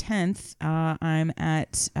 October 10th, I'm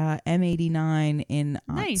at M89 in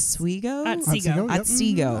Oswego. Otsego.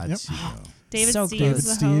 Yep. David So Steve's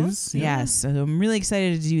close. the host. Yeah. Yes, so I'm really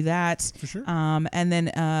excited to do that. For sure. And then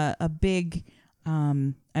a big,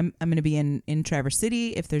 I'm going to be in Traverse City.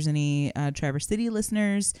 If there's any Traverse City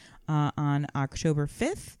listeners, on October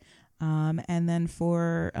 5th. And then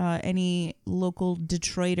for any local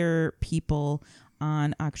Detroiter people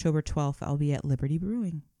on October 12th, I'll be at Liberty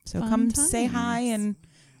Brewing. So Fun come times. say hi and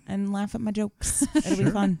laugh at my jokes. It'll be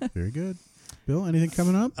fun. Very good. Bill, anything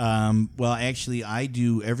coming up? Well, actually, I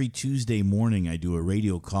do every Tuesday morning. I do a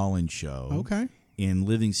radio call-in show. Okay. In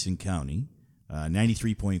Livingston County,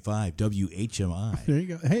 93.5 WHMI. There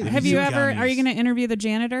you go. Hey, Have you ever? Are you going to interview the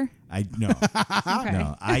janitor? No. Okay.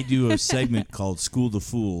 No. I do a segment called School to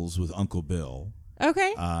Fools with Uncle Bill.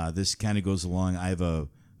 Okay. This kind of goes along. I have a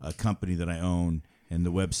company that I own, and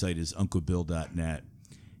the website is unclebill.net.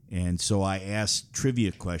 And so I ask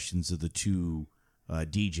trivia questions of the two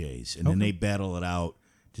DJs, and then they battle it out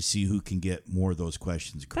to see who can get more of those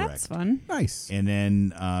questions correct. That's fun. Nice. And then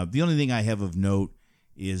the only thing I have of note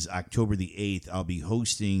is October the 8th, I'll be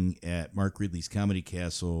hosting at Mark Ridley's Comedy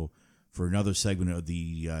Castle for another segment of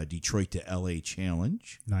the Detroit to LA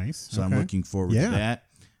Challenge. Nice. So I'm Okay. looking forward to that.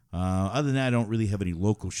 Other than that, I don't really have any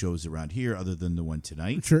local shows around here other than the one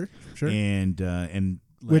tonight. Sure. And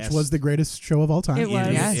which was the greatest show of all time. It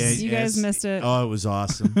was. Yes. You guys missed it. Oh, it was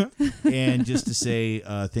awesome. And just to say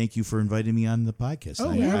thank you for inviting me on the podcast.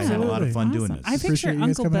 Oh, I yeah, had a lot of fun doing this. I picture Appreciate you guys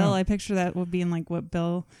Uncle coming Bill. out. I picture that would being like what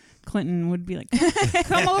Bill Clinton would be like.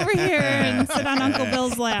 Come over here and sit on Uncle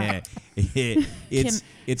Bill's lap.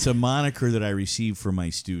 It's a moniker that I receive from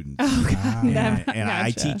my students. Oh, God. And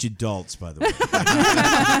I Gotcha. teach adults, by the way.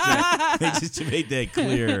 Just to make that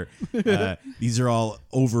clear, these are all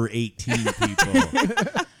over 18 people.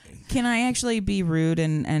 Can I actually be rude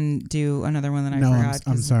and do another one that I No, forgot?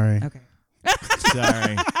 I'm sorry. Okay.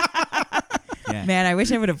 Sorry. Yeah. Man, I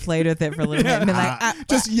wish I would have played with it for a little bit and been like,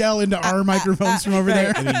 Just yell into our microphones from over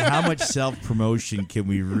there. I mean, how much self-promotion can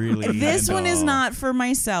we really this one is handle? not for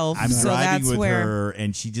myself. I'm so driving that's with where her,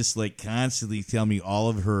 and she just like constantly tell me all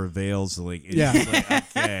of her avails. Like, it's Yeah. just like,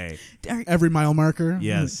 okay, Every mile marker.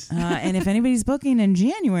 yes. and if anybody's booking in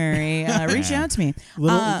January, reach out to me.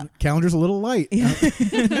 Calendar's a little light.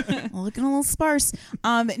 Looking a little sparse.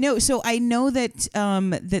 No, so I know that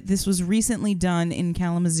that this was recently done in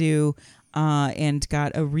Kalamazoo. And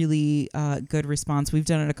got a really good response. We've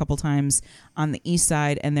done it a couple times on the east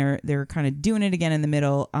side, and they're kind of doing it again in the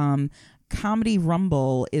middle. Comedy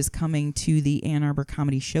Rumble is coming to the Ann Arbor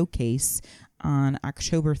Comedy Showcase on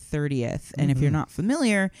October 30th. And if you're not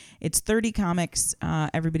familiar, it's 30 comics.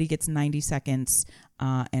 Everybody gets 90 seconds.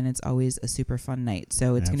 And it's always a super fun night.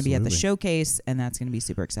 So it's going to be at the showcase, and that's going to be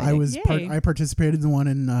super exciting. I participated in the one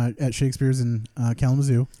in at Shakespeare's in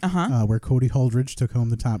Kalamazoo, where Cody Holdridge took home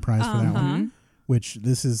the top prize for that one. Which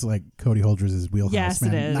this is like Cody Holdridge's wheelhouse, Yes,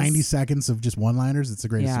 man. it is. 90 seconds of just one-liners. It's the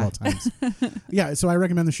greatest of all times. Yeah, so I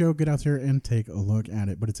recommend the show. Get out there and take a look at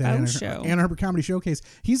it. But it's at Ann Arbor Comedy Showcase.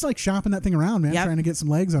 He's like shopping that thing around, man, trying to get some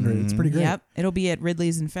legs under it. It's pretty great. Yep, it'll be at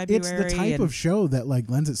Ridley's in February. It's the type of show that like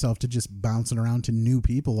lends itself to just bouncing around to new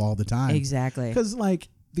people all the time. Exactly. Because like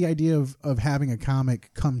the idea of having a comic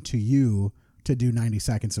come to you to do 90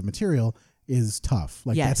 seconds of material is tough.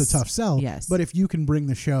 Like that's a tough sell. Yes. But if you can bring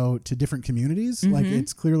the show to different communities, like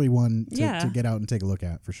it's clearly one to get out and take a look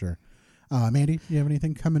at for sure. Mandy, do you have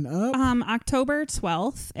anything coming up? October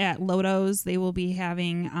 12th at Lodo's, they will be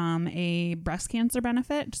having a breast cancer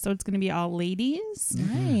benefit. So it's going to be all ladies.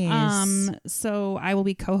 Nice. So I will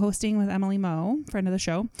be co-hosting with Emily Moe, friend of the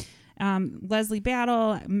show. Leslie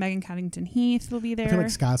Battle, Megan Cottington Heath will be there. I feel like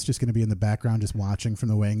Scott's just going to be in the background just watching from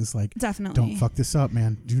the wings. Like, definitely. Don't fuck this up,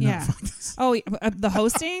 man. Do not fuck this up. Oh, the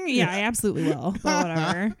hosting? Yeah, I absolutely will. But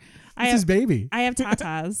whatever. It's his baby. I have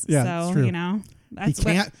tatas. Yeah, so, it's true. you know.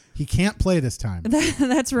 He can't play this time.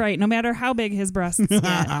 That's right. No matter how big his breasts get.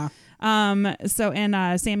 Sammy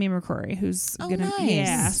McCrory, who's gonna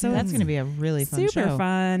so that's gonna be a really fun super show.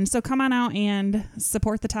 fun. So come on out and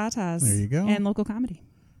support the Tatas. There you go. And local comedy.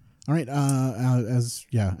 All right. As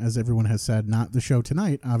everyone has said, not the show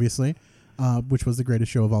tonight, obviously, which was the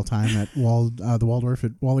greatest show of all time at the Waldorf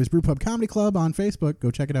at Wally's Brewpub Comedy Club on Facebook.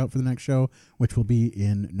 Go check it out for the next show, which will be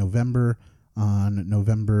in November. On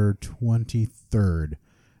November 23rd.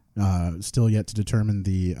 Still yet to determine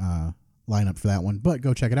the lineup for that one, but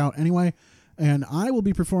go check it out anyway. And I will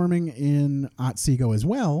be performing in Otsego as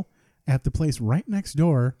well at the place right next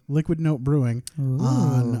door, Liquid Note Brewing,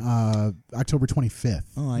 on October 25th.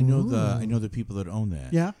 Oh, I know the people that own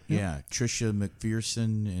that. Yeah? Yeah. Trisha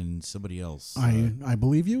McPherson and somebody else. I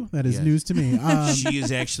believe you. That is yes. news to me. She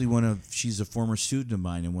is actually she's a former student of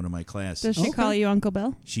mine in one of my classes. Does she call you Uncle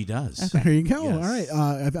Bill? She does. Okay. There you go. Yes. All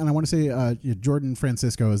right. And I want to say Jordan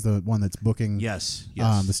Francisco is the one that's booking yes.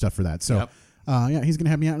 The stuff for that. So, yep. He's going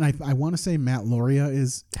to have me out. And I want to say Matt Loria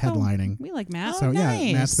is headlining. We like Matt. So,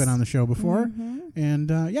 nice. Matt's been on the show before. Mm-hmm.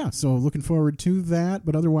 And, so looking forward to that.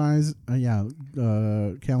 But otherwise,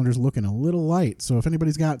 calendar's looking a little light. So if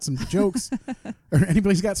anybody's got some jokes or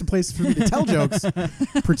anybody's got some places for me to tell jokes,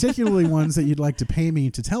 particularly ones that you'd like to pay me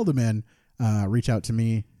to tell them in, reach out to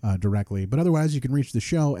me directly. But otherwise, you can reach the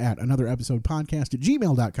show at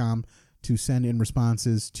anotherepisodepodcast@gmail.com to send in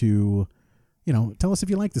responses to... tell us if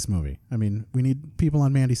you like this movie. I mean, we need people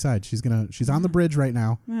on Mandy's side. She's on the bridge right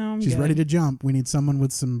now. Oh, she's ready to jump. We need someone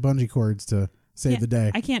with some bungee cords to save the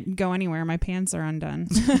day. I can't go anywhere. My pants are undone.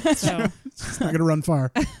 So it's not going to run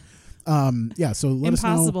far. So let us know.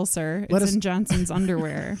 Impossible, sir. It's in Johnson's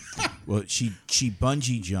underwear. Well, she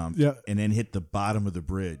bungee jumped and then hit the bottom of the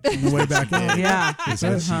bridge on the way back up. Yeah, that's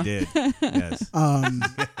what she did. Yes.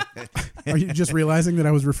 Are you just realizing that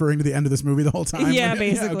I was referring to the end of this movie the whole time? Yeah,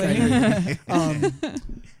 basically.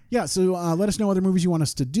 So let us know other movies you want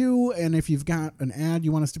us to do, and if you've got an ad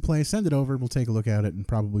you want us to play, send it over. We'll take a look at it and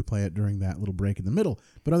probably play it during that little break in the middle.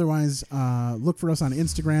 But otherwise, look for us on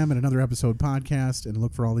Instagram at Another Episode Podcast, and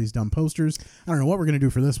look for all these dumb posters. I don't know what we're going to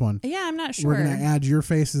do for this one. Yeah, I'm not sure. We're going to add your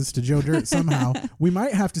faces to Joe Dirt somehow. We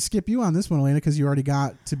might have to skip you on this one, Elena, because you already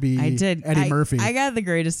got to be Eddie Murphy. I got the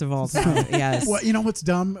greatest of all time. Yes. Well, you know what's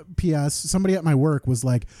dumb? P.S. Somebody at my work was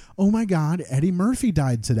like, "Oh my God, Eddie Murphy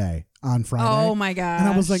died today." On Friday. Oh my gosh. And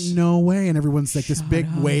I was like, no way. And everyone's like, this big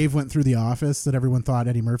wave went through the office that everyone thought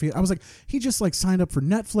Eddie Murphy. I was like, he just signed up for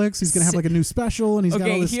Netflix. He's going to have like a new special and he's got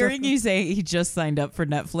all this hearing stuff. you say he just signed up for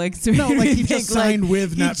Netflix. No, like he just signed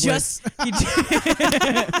with Netflix.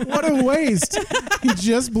 What a waste. He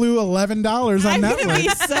just blew $11 on Netflix. I'm going to be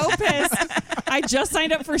so pissed. I just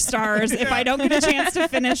signed up for Stars. If I don't get a chance to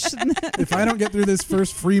finish. If I don't get through this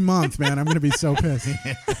first free month, man, I'm going to be so pissed.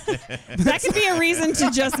 That could be a reason to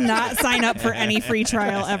just not sign up for any free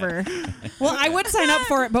trial ever. Well, I would sign up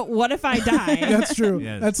for it, but what if I die? That's true.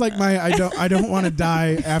 Yes. That's like my I don't want to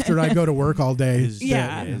die after I go to work all day. His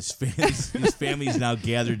family's now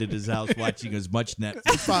gathered at his house watching as much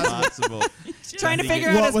Netflix as possible. Trying to figure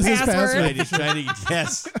out his password. He's trying to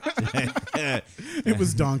guess. It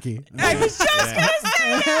was Donkey. I was just going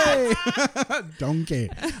to say Donkey.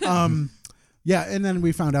 Yeah, and then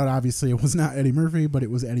we found out obviously it was not Eddie Murphy, but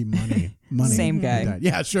it was Eddie Money. Same guy.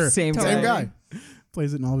 Yeah, sure. Same guy.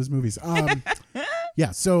 Plays it in all of his movies.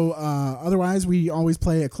 So otherwise we always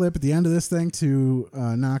play a clip at the end of this thing to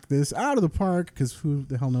knock this out of the park, because who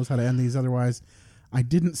the hell knows how to end these otherwise. I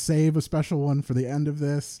didn't save a special one for the end of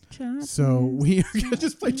this. So we are going to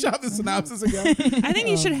just play Chop the Synopsis again. I think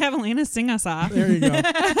you should have Elena sing us off. There you go.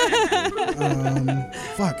 I'm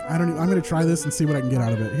going to try this and see what I can get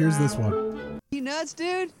out of it. Here's this one. You nuts,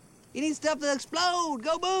 dude? You need stuff to explode.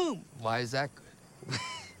 Go boom. Why is that good?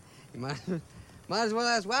 You might as well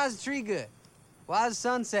ask, why is the tree good? Why is the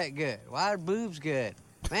sunset good? Why are boobs good?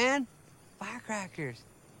 Man, firecrackers.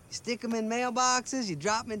 You stick them in mailboxes, you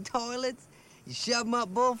drop them in toilets, you shove them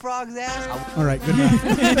up bullfrogs' ass. All right, good night.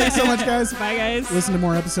 Thanks so much, guys. Bye, guys. Listen to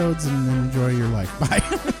more episodes and enjoy your life. Bye.